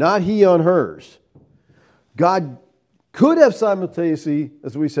 not he on hers. God could have simultaneously,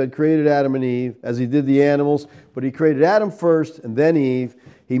 as we said, created Adam and Eve, as he did the animals, but he created Adam first and then Eve.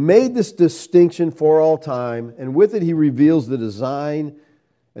 He made this distinction for all time, and with it he reveals the design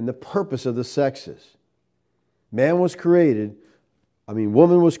and the purpose of the sexes. Woman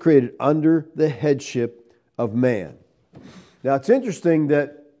was created under the headship of man. Now it's interesting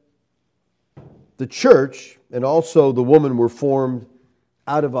that the church and also the woman were formed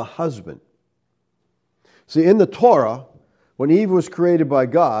out of a husband. See, in the Torah, when Eve was created by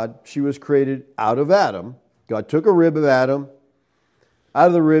God, she was created out of Adam. God took a rib of Adam. Out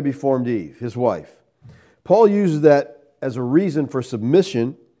of the rib he formed Eve, his wife. Paul uses that as a reason for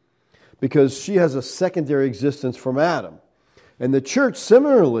submission because she has a secondary existence from Adam. And the church,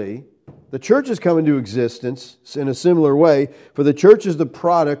 similarly, the church has come into existence in a similar way, for the church is the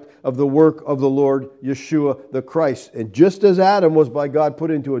product of the work of the Lord Yeshua the Christ. And just as Adam was by God put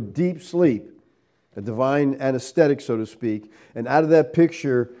into a deep sleep, a divine anesthetic, so to speak, and out of that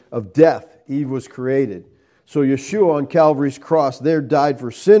picture of death, Eve was created. So Yeshua on Calvary's cross there died for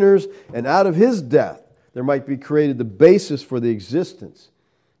sinners, and out of his death there might be created the basis for the existence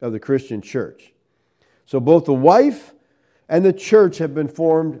of the Christian church. So both the wife and the church have been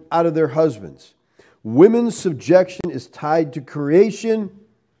formed out of their husbands. Women's subjection is tied to creation,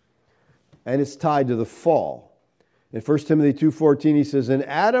 and it's tied to the fall. In 1 Timothy 2:14 he says, "And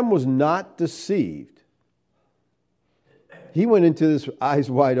Adam was not deceived." He went into this eyes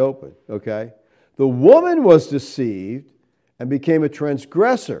wide open, okay? "The woman was deceived and became a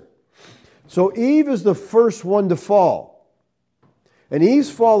transgressor." So Eve is the first one to fall. And Eve's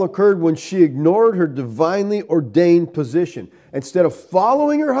fall occurred when she ignored her divinely ordained position. Instead of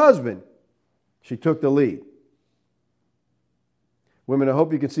following her husband, she took the lead. Women, I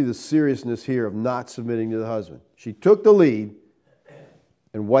hope you can see the seriousness here of not submitting to the husband. She took the lead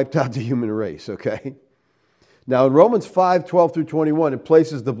and wiped out the human race, okay? Now in Romans 5:12 through 21, it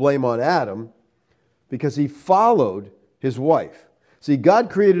places the blame on Adam because he followed his wife. See, God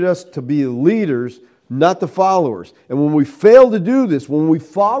created us to be leaders, not the followers. And when we fail to do this, when we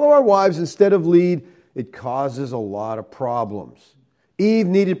follow our wives instead of lead, it causes a lot of problems. Eve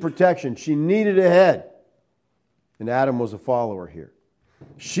needed protection. She needed a head. And Adam was a follower here.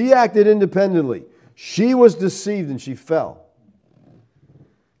 She acted independently. She was deceived and she fell.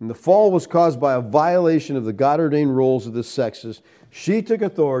 And the fall was caused by a violation of the God-ordained roles of the sexes. She took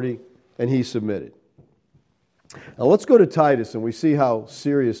authority and he submitted. Now let's go to Titus and we see how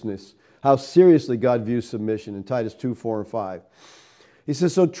seriously God views submission in Titus 2:4 and 5. He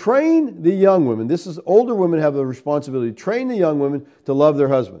says, "So train the young women." This is older women have the responsibility. Train the young women to love their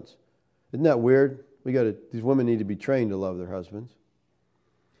husbands. Isn't that weird? These women need to be trained to love their husbands.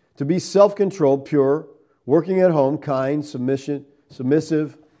 To be self-controlled, pure, working at home, kind,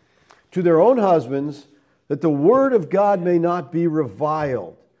 submissive to their own husbands, that the word of God may not be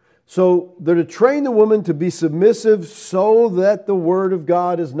reviled. So they're to train the woman to be submissive so that the word of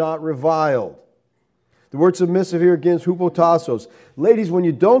God is not reviled. The word submissive here again is hupotasos. Ladies, when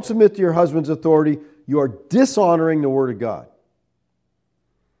you don't submit to your husband's authority, you are dishonoring the word of God.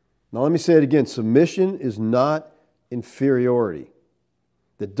 Now let me say it again. Submission is not inferiority.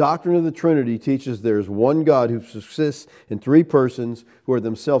 The doctrine of the Trinity teaches there is one God who subsists in three persons who are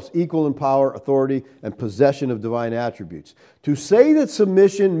themselves equal in power, authority, and possession of divine attributes. To say that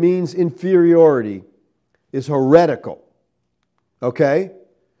submission means inferiority is heretical. Okay?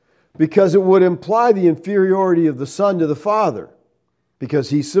 Because it would imply the inferiority of the Son to the Father. Because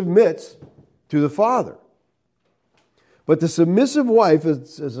he submits to the Father. But the submissive wife,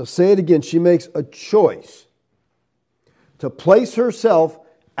 as I say it again, she makes a choice to place herself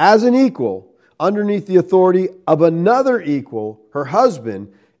as an equal underneath the authority of another equal, her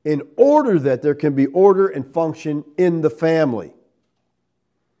husband, in order that there can be order and function in the family.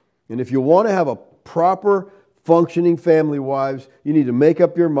 And if you want to have a proper functioning family, wives, you need to make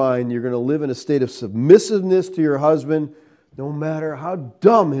up your mind you're going to live in a state of submissiveness to your husband, no matter how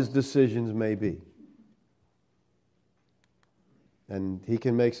dumb his decisions may be. And he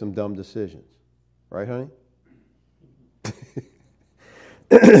can make some dumb decisions. Right, honey?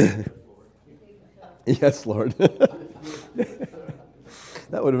 Yes, Lord.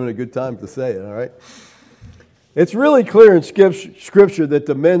 That would have been a good time to say it, all right? It's really clear in Scripture that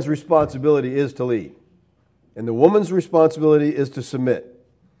the men's responsibility is to lead, and the woman's responsibility is to submit.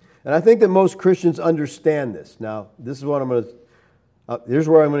 And I think that most Christians understand this. Now, this is what here's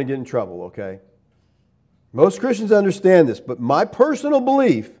where I'm going to get in trouble, okay? Most Christians understand this, but my personal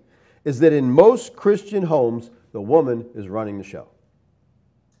belief is that in most Christian homes, the woman is running the show.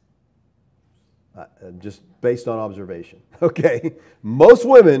 Just based on observation. Okay? Most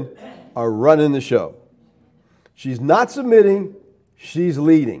women are running the show. She's not submitting, she's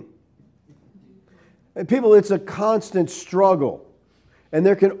leading. And people, it's a constant struggle. And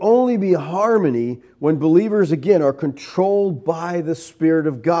there can only be harmony when believers, again, are controlled by the Spirit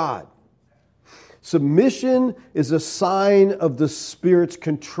of God. Submission is a sign of the Spirit's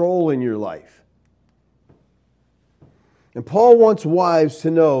control in your life. And Paul wants wives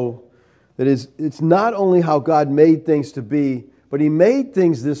to know that it's not only how God made things to be, but He made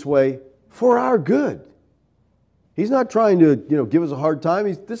things this way for our good. He's not trying to, give us a hard time.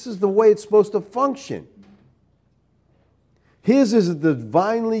 This is the way it's supposed to function. His is the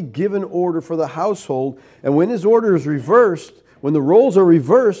divinely given order for the household, and when His order is reversed, when the roles are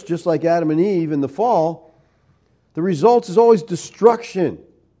reversed, just like Adam and Eve in the fall, the result is always destruction.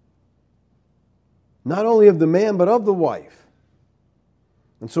 Not only of the man, but of the wife.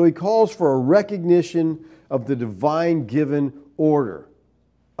 And so He calls for a recognition of the divine given order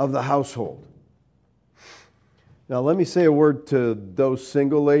of the household. Now, let me say a word to those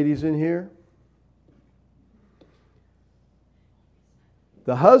single ladies in here.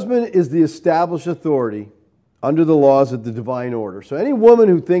 The husband is the established authority under the laws of the divine order. So any woman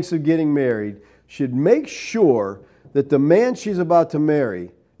who thinks of getting married should make sure that the man she's about to marry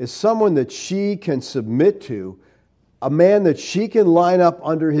is someone that she can submit to, a man that she can line up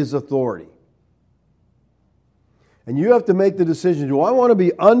under his authority. And you have to make the decision, do I want to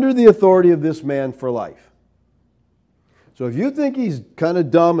be under the authority of this man for life? So if you think he's kind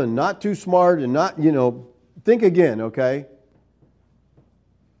of dumb and not too smart and not, think again, okay?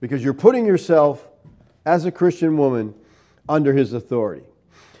 Because you're putting yourself, as a Christian woman, under his authority.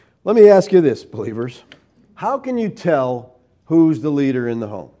 Let me ask you this, believers. How can you tell who's the leader in the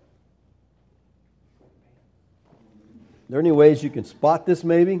home? Are there any ways you can spot this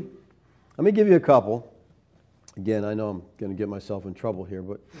maybe? Let me give you a couple. Again, I know I'm going to get myself in trouble here,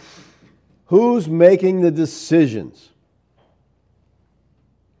 but who's making the decisions?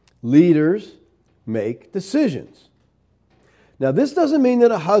 Leaders make decisions. Now, this doesn't mean that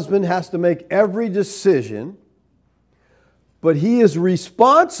a husband has to make every decision, but he is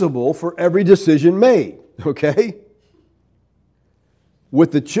responsible for every decision made, okay?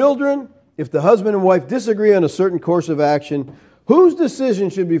 With the children, if the husband and wife disagree on a certain course of action, whose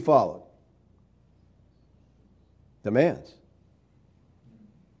decision should be followed? The man's.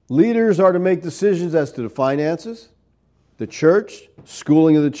 Leaders are to make decisions as to the finances, the church,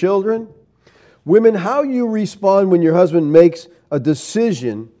 schooling of the children. Women, how you respond when your husband makes a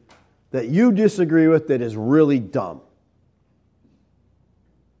decision that you disagree with that is really dumb.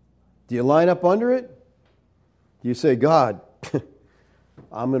 Do you line up under it? Do you say, God,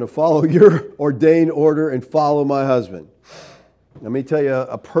 I'm going to follow your ordained order and follow my husband? Let me tell you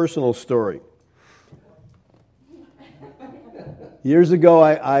a personal story. Years ago,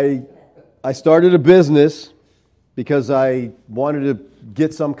 I started a business because I wanted to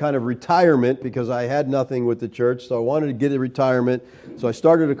get some kind of retirement because I had nothing with the church, so I wanted to get a retirement. So I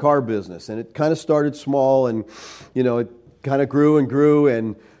started a car business, and it kind of started small, and it kind of grew and grew,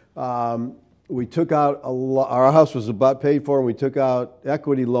 and we took out our house was about paid for, and we took out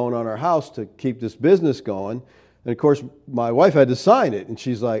equity loan on our house to keep this business going. And of course, my wife had to sign it, and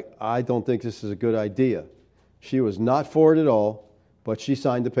she's like, I don't think this is a good idea. She was not for it at all, but she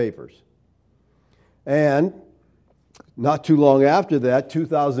signed the papers. And not too long after that,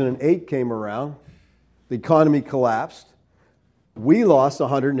 2008 came around. The economy collapsed. We lost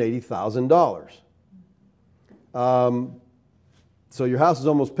 $180,000. So your house is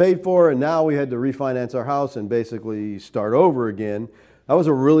almost paid for, and now we had to refinance our house and basically start over again. That was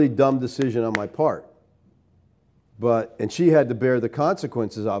a really dumb decision on my part. And she had to bear the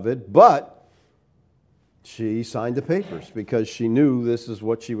consequences of it, but she signed the papers because she knew this is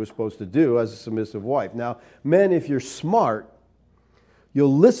what she was supposed to do as a submissive wife. Now, men, if you're smart,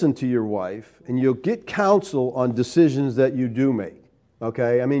 you'll listen to your wife and you'll get counsel on decisions that you do make.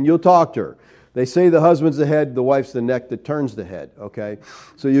 Okay? I mean, you'll talk to her. They say the husband's the head, the wife's the neck that turns the head. Okay?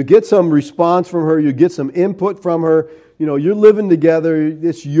 So you get some response from her, you get some input from her. You know, you're living together,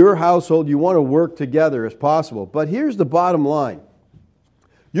 it's your household, you want to work together as possible. But here's the bottom line.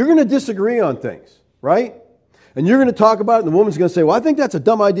 You're going to disagree on things, right? And you're going to talk about it, and the woman's going to say, well, I think that's a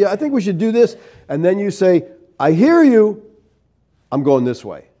dumb idea, I think we should do this. And then you say, I hear you, I'm going this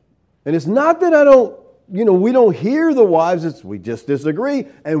way. And it's not that we don't hear the wives, we just disagree,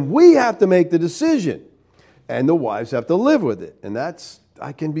 and we have to make the decision. And the wives have to live with it. And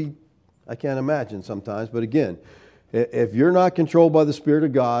I can't imagine sometimes, but again, if you're not controlled by the Spirit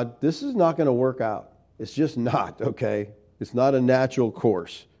of God, this is not going to work out. It's just not, okay? It's not a natural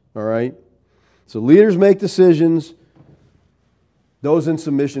course, all right? So leaders make decisions. Those in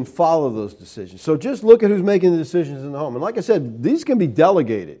submission follow those decisions. So just look at who's making the decisions in the home. And like I said, these can be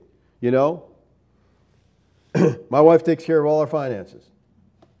delegated, you know? My wife takes care of all our finances.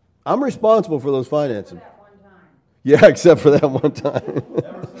 I'm responsible for those finances. Except for that one time. Yeah, except for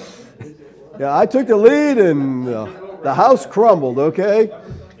that one time. Yeah, I took the lead and the house crumbled, okay?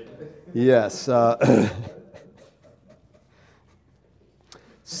 Yes.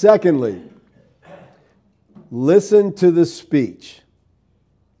 Secondly, listen to the speech.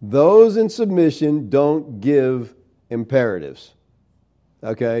 Those in submission don't give imperatives.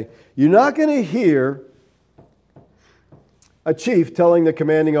 Okay? You're not going to hear a chief telling the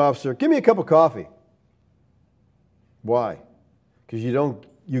commanding officer, give me a cup of coffee. Why? Because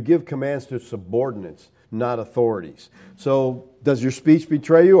you give commands to subordinates, not authorities. So does your speech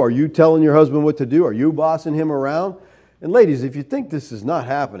betray you? Are you telling your husband what to do? Are you bossing him around? And ladies, if you think this is not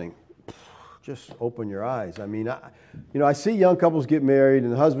happening, just open your eyes. I mean, I see young couples get married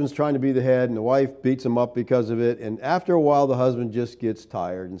and the husband's trying to be the head and the wife beats him up because of it. And after a while, the husband just gets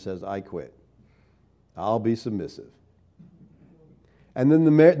tired and says, I quit. I'll be submissive. And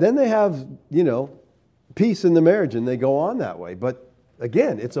then they have, peace in the marriage and they go on that way. But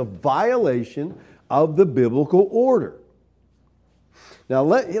again, it's a violation of the biblical order. Now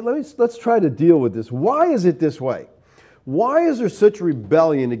let's try to deal with this. Why is it this way? Why is there such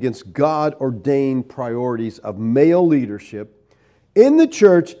rebellion against God-ordained priorities of male leadership in the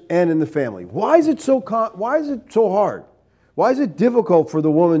church and in the family? Why is it so hard? Why is it difficult for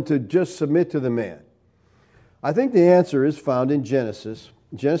the woman to just submit to the man? I think the answer is found in Genesis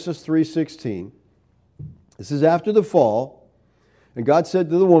 3:16. This is after the fall. And God said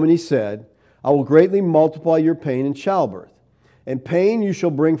to the woman, He said, I will greatly multiply your pain in childbirth. And pain you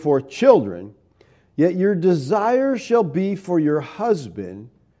shall bring forth children, yet your desire shall be for your husband,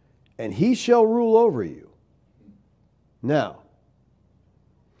 and he shall rule over you. Now,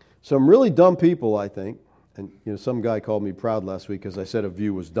 some really dumb people, I think, and some guy called me proud last week because I said a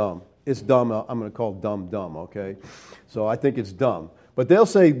view was dumb. It's dumb. I'm going to call dumb, okay? So I think it's dumb. But they'll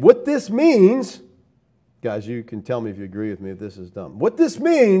say, what this means, guys, you can tell me if you agree with me if this is dumb. What this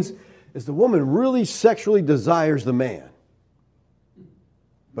means is the woman really sexually desires the man.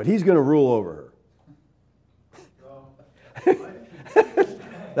 But he's going to rule over her.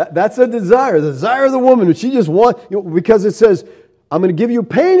 That's a desire. The desire of the woman. She just wants, because it says, I'm going to give you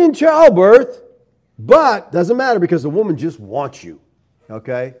pain in childbirth, but doesn't matter because the woman just wants you.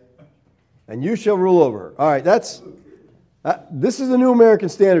 Okay? And you shall rule over her. All right, this is the New American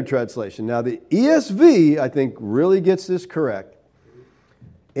Standard Translation. Now, the ESV, I think, really gets this correct.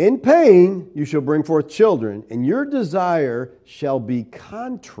 In pain you shall bring forth children, and your desire shall be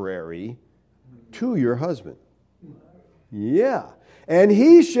contrary to your husband. Yeah. And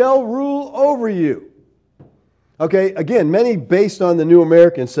he shall rule over you. Okay, again, many based on the New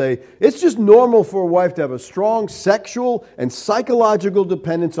American say, it's just normal for a wife to have a strong sexual and psychological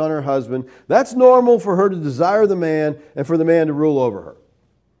dependence on her husband. That's normal for her to desire the man and for the man to rule over her.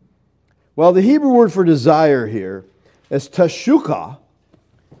 Well, the Hebrew word for desire here is tashukah.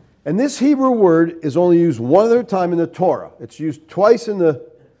 And this Hebrew word is only used one other time in the Torah. It's used twice in the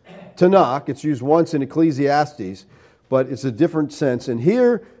Tanakh. It's used once in Ecclesiastes, but it's a different sense. And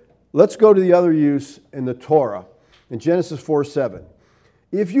here, let's go to the other use in the Torah, in Genesis 4:7.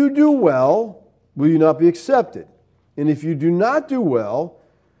 If you do well, will you not be accepted? And if you do not do well,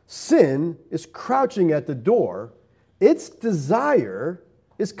 sin is crouching at the door. Its desire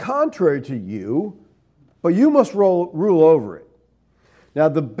is contrary to you, but you must rule over it. Now,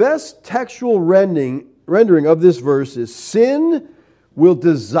 the best textual rendering of this verse is sin will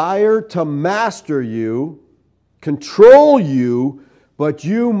desire to master you control you, but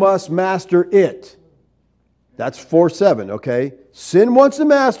you must master it. That's 4:7, okay? Sin wants to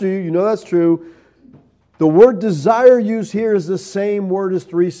master you. You know that's true. The word desire used here is the same word as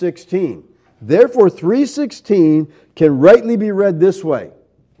 3:16. Therefore, 3:16 can rightly be read this way.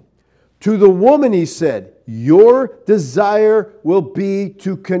 To the woman, he said, your desire will be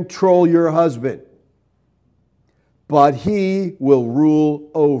to control your husband, but he will rule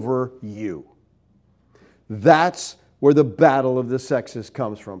over you. That's where the battle of the sexes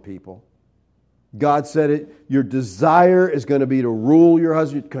comes from, people. God said it. Your desire is going to be to rule your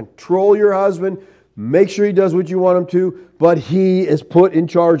husband, control your husband, make sure he does what you want him to, but he is put in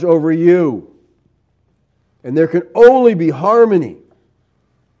charge over you. And there can only be harmony,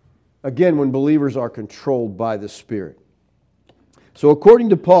 again, when believers are controlled by the Spirit. So according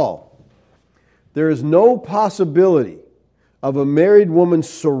to Paul, there is no possibility of a married woman's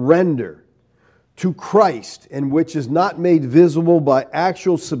surrender to Christ and which is not made visible by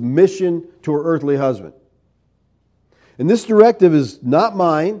actual submission to her earthly husband. And this directive is not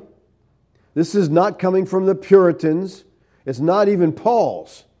mine. This is not coming from the Puritans. It's not even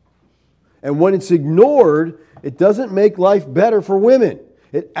Paul's. And when it's ignored, it doesn't make life better for women.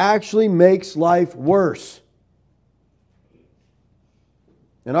 It actually makes life worse.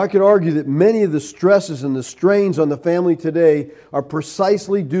 And I could argue that many of the stresses and the strains on the family today are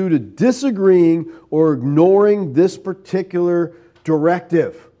precisely due to disagreeing or ignoring this particular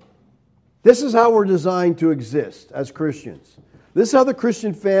directive. This is how we're designed to exist as Christians. This is how the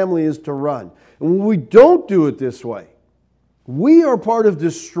Christian family is to run. And when we don't do it this way, we are part of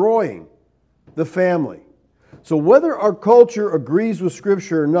destroying the family. So whether our culture agrees with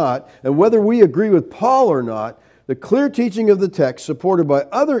Scripture or not, and whether we agree with Paul or not, the clear teaching of the text, supported by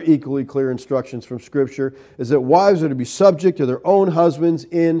other equally clear instructions from Scripture, is that wives are to be subject to their own husbands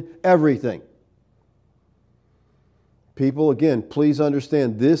in everything. People, again, please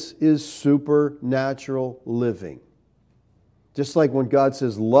understand, this is supernatural living. Just like when God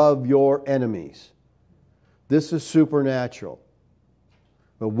says, love your enemies. This is supernatural.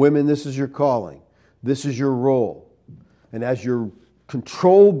 But women, this is your calling. This is your role. And as you're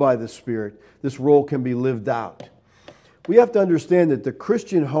controlled by the Spirit, this role can be lived out. We have to understand that the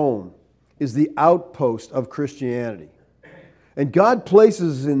Christian home is the outpost of Christianity. And God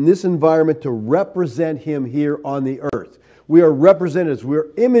places us in this environment to represent Him here on the earth. We are representatives. We are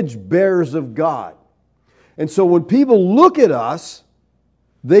image bearers of God. And so when people look at us,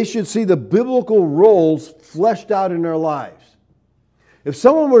 they should see the biblical roles fleshed out in our lives. If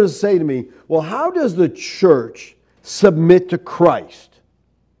someone were to say to me, well, how does the church submit to Christ?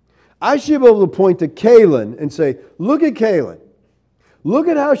 I should be able to point to Kaylin and say, look at Kaylin. Look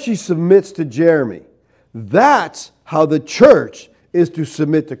at how she submits to Jeremy. That's how the church is to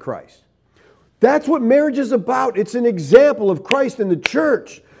submit to Christ. That's what marriage is about. It's an example of Christ in the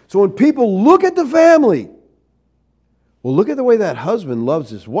church. So when people look at the family, well, look at the way that husband loves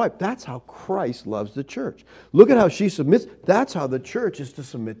his wife. That's how Christ loves the church. Look at how she submits. That's how the church is to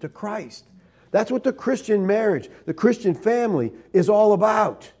submit to Christ. That's what the Christian marriage, the Christian family is all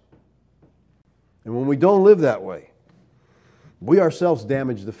about. And when we don't live that way, we ourselves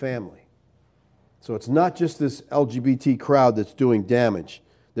damage the family. So it's not just this LGBT crowd that's doing damage.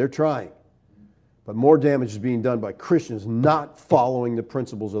 They're trying. But more damage is being done by Christians not following the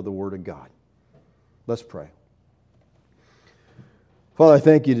principles of the Word of God. Let's pray. Father, I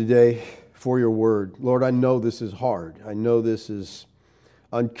thank you today for your word. Lord, I know this is hard. I know this is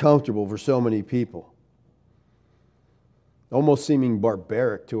uncomfortable for so many people. Almost seeming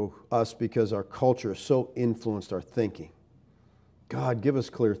barbaric to us because our culture has so influenced our thinking. God, give us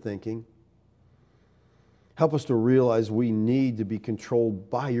clear thinking. Help us to realize we need to be controlled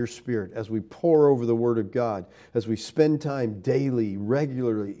by your Spirit as we pore over the Word of God, as we spend time daily,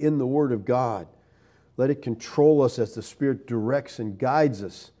 regularly in the Word of God. Let it control us as the Spirit directs and guides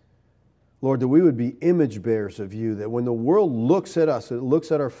us. Lord, that we would be image bearers of you, that when the world looks at us, it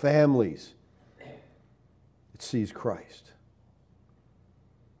looks at our families, it sees Christ.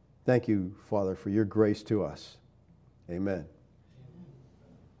 Thank you, Father, for your grace to us. Amen.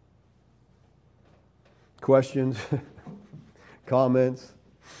 Questions? Comments?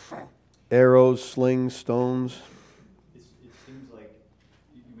 Arrows, slings, stones? It seems like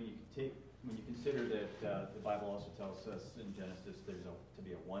when you consider that the Bible also tells us in Genesis there's to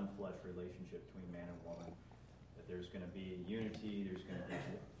be a one flesh relationship between man and woman, that there's going to be unity, there's going to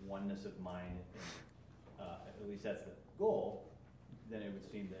be oneness of mind, and at least that's the goal. Then it would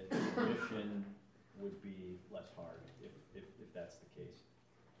seem that submission would be less hard if that's the case.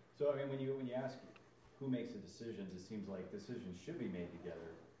 So I mean, when you ask who makes the decisions, it seems like decisions should be made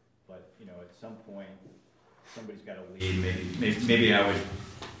together, but at some point somebody's got to lead. Maybe I would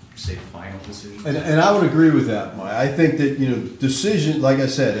say final decision. And I would agree with that, Mike. I think that, decision, like I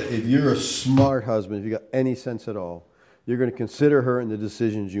said, if you're a smart husband, if you got any sense at all, you're going to consider her in the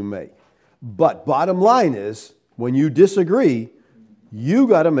decisions you make. But bottom line is, when you disagree, you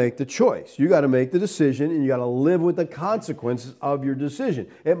got to make the choice. You got to make the decision, and you got to live with the consequences of your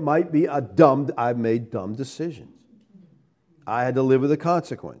decision. It might be I've made dumb decisions. I had to live with the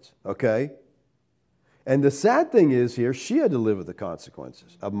consequence, okay? And the sad thing is here, she had to live with the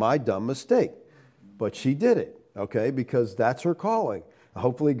consequences of my dumb mistake. But she did it, okay, because that's her calling.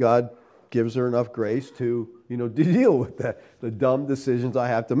 Hopefully God gives her enough grace to, to deal with the dumb decisions I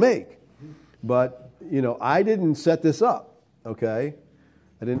have to make. But, I didn't set this up, okay?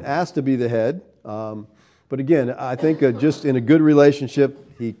 I didn't ask to be the head. But again, I think just in a good relationship,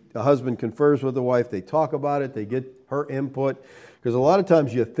 a husband confers with the wife, they talk about it, they get her input. Because a lot of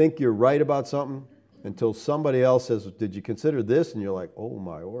times you think you're right about something, until somebody else says, did you consider this? And you're like, oh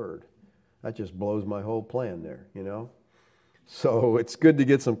my word, that just blows my whole plan there, So it's good to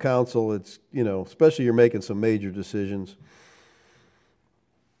get some counsel. It's, especially you're making some major decisions.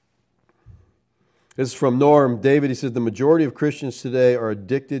 This is from Norm. David, he says, the majority of Christians today are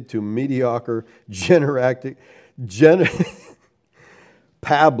addicted to mediocre,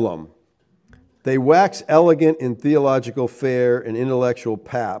 pablum. They wax elegant in theological fare and intellectual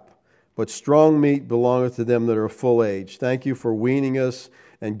pap. But strong meat belongeth to them that are of full age. Thank you for weaning us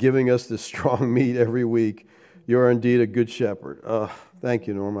and giving us this strong meat every week. You are indeed a good shepherd. Thank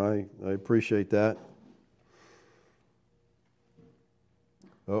you, Norma. I appreciate that.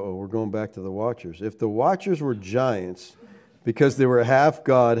 We're going back to the Watchers. If the Watchers were giants because they were half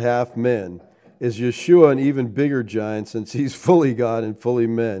God, half men, is Yeshua an even bigger giant since he's fully God and fully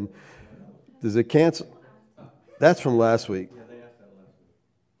men? Does it cancel? That's from last week.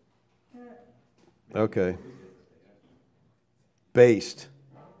 Okay. Based.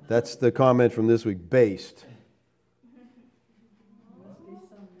 That's the comment from this week. Based.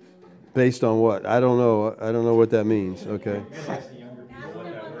 Based on what? I don't know. I don't know what that means. Okay.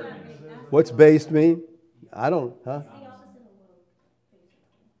 What's based mean? I don't. Huh?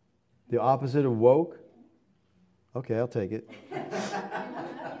 The opposite of woke? Okay, I'll take it.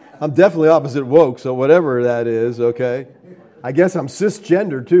 I'm definitely opposite woke, so whatever that is, okay. I guess I'm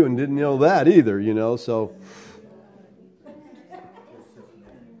cisgender too and didn't know that either, so.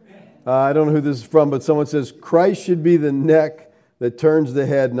 I don't know who this is from, but someone says, Christ should be the neck that turns the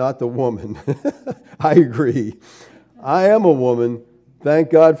head, not the woman. I agree. I am a woman. Thank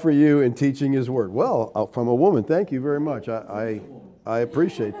God for you in teaching His Word. Well, from a woman, thank you very much. I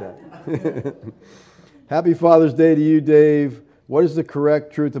appreciate that. Happy Father's Day to you, Dave. What is the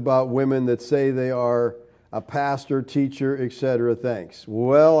correct truth about women that say they are a pastor, teacher, etc.? Thanks.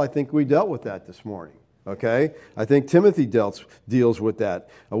 Well, I think we dealt with that this morning. Okay? I think Timothy deals with that.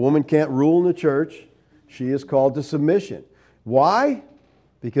 A woman can't rule in the church. She is called to submission. Why?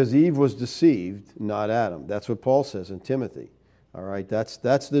 Because Eve was deceived, not Adam. That's what Paul says in Timothy. All right, that's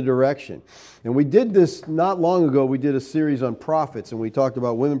the direction. And we did this not long ago. We did a series on prophets, and we talked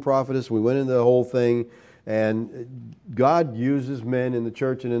about women prophetess. We went into the whole thing, and God uses men in the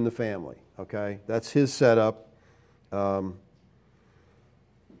church and in the family. Okay, that's His setup, not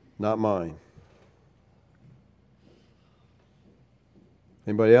mine.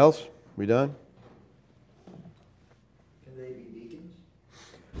 Anybody else? We done? Can they be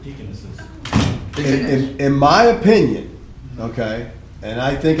deacons? Deaconesses. In my opinion, okay, and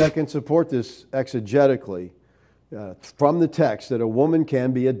I think I can support this exegetically from the text, that a woman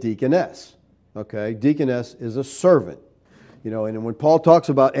can be a deaconess. Okay, deaconess is a servant. And when Paul talks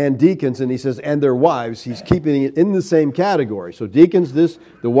about and deacons, and he says and their wives, he's keeping it in the same category. So deacons,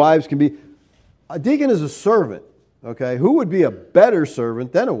 the wives can be. A deacon is a servant. Okay, who would be a better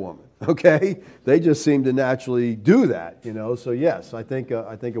servant than a woman? Okay, they just seem to naturally do that. So yes, I think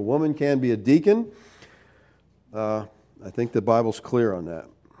a woman can be a deacon. I think the Bible's clear on that.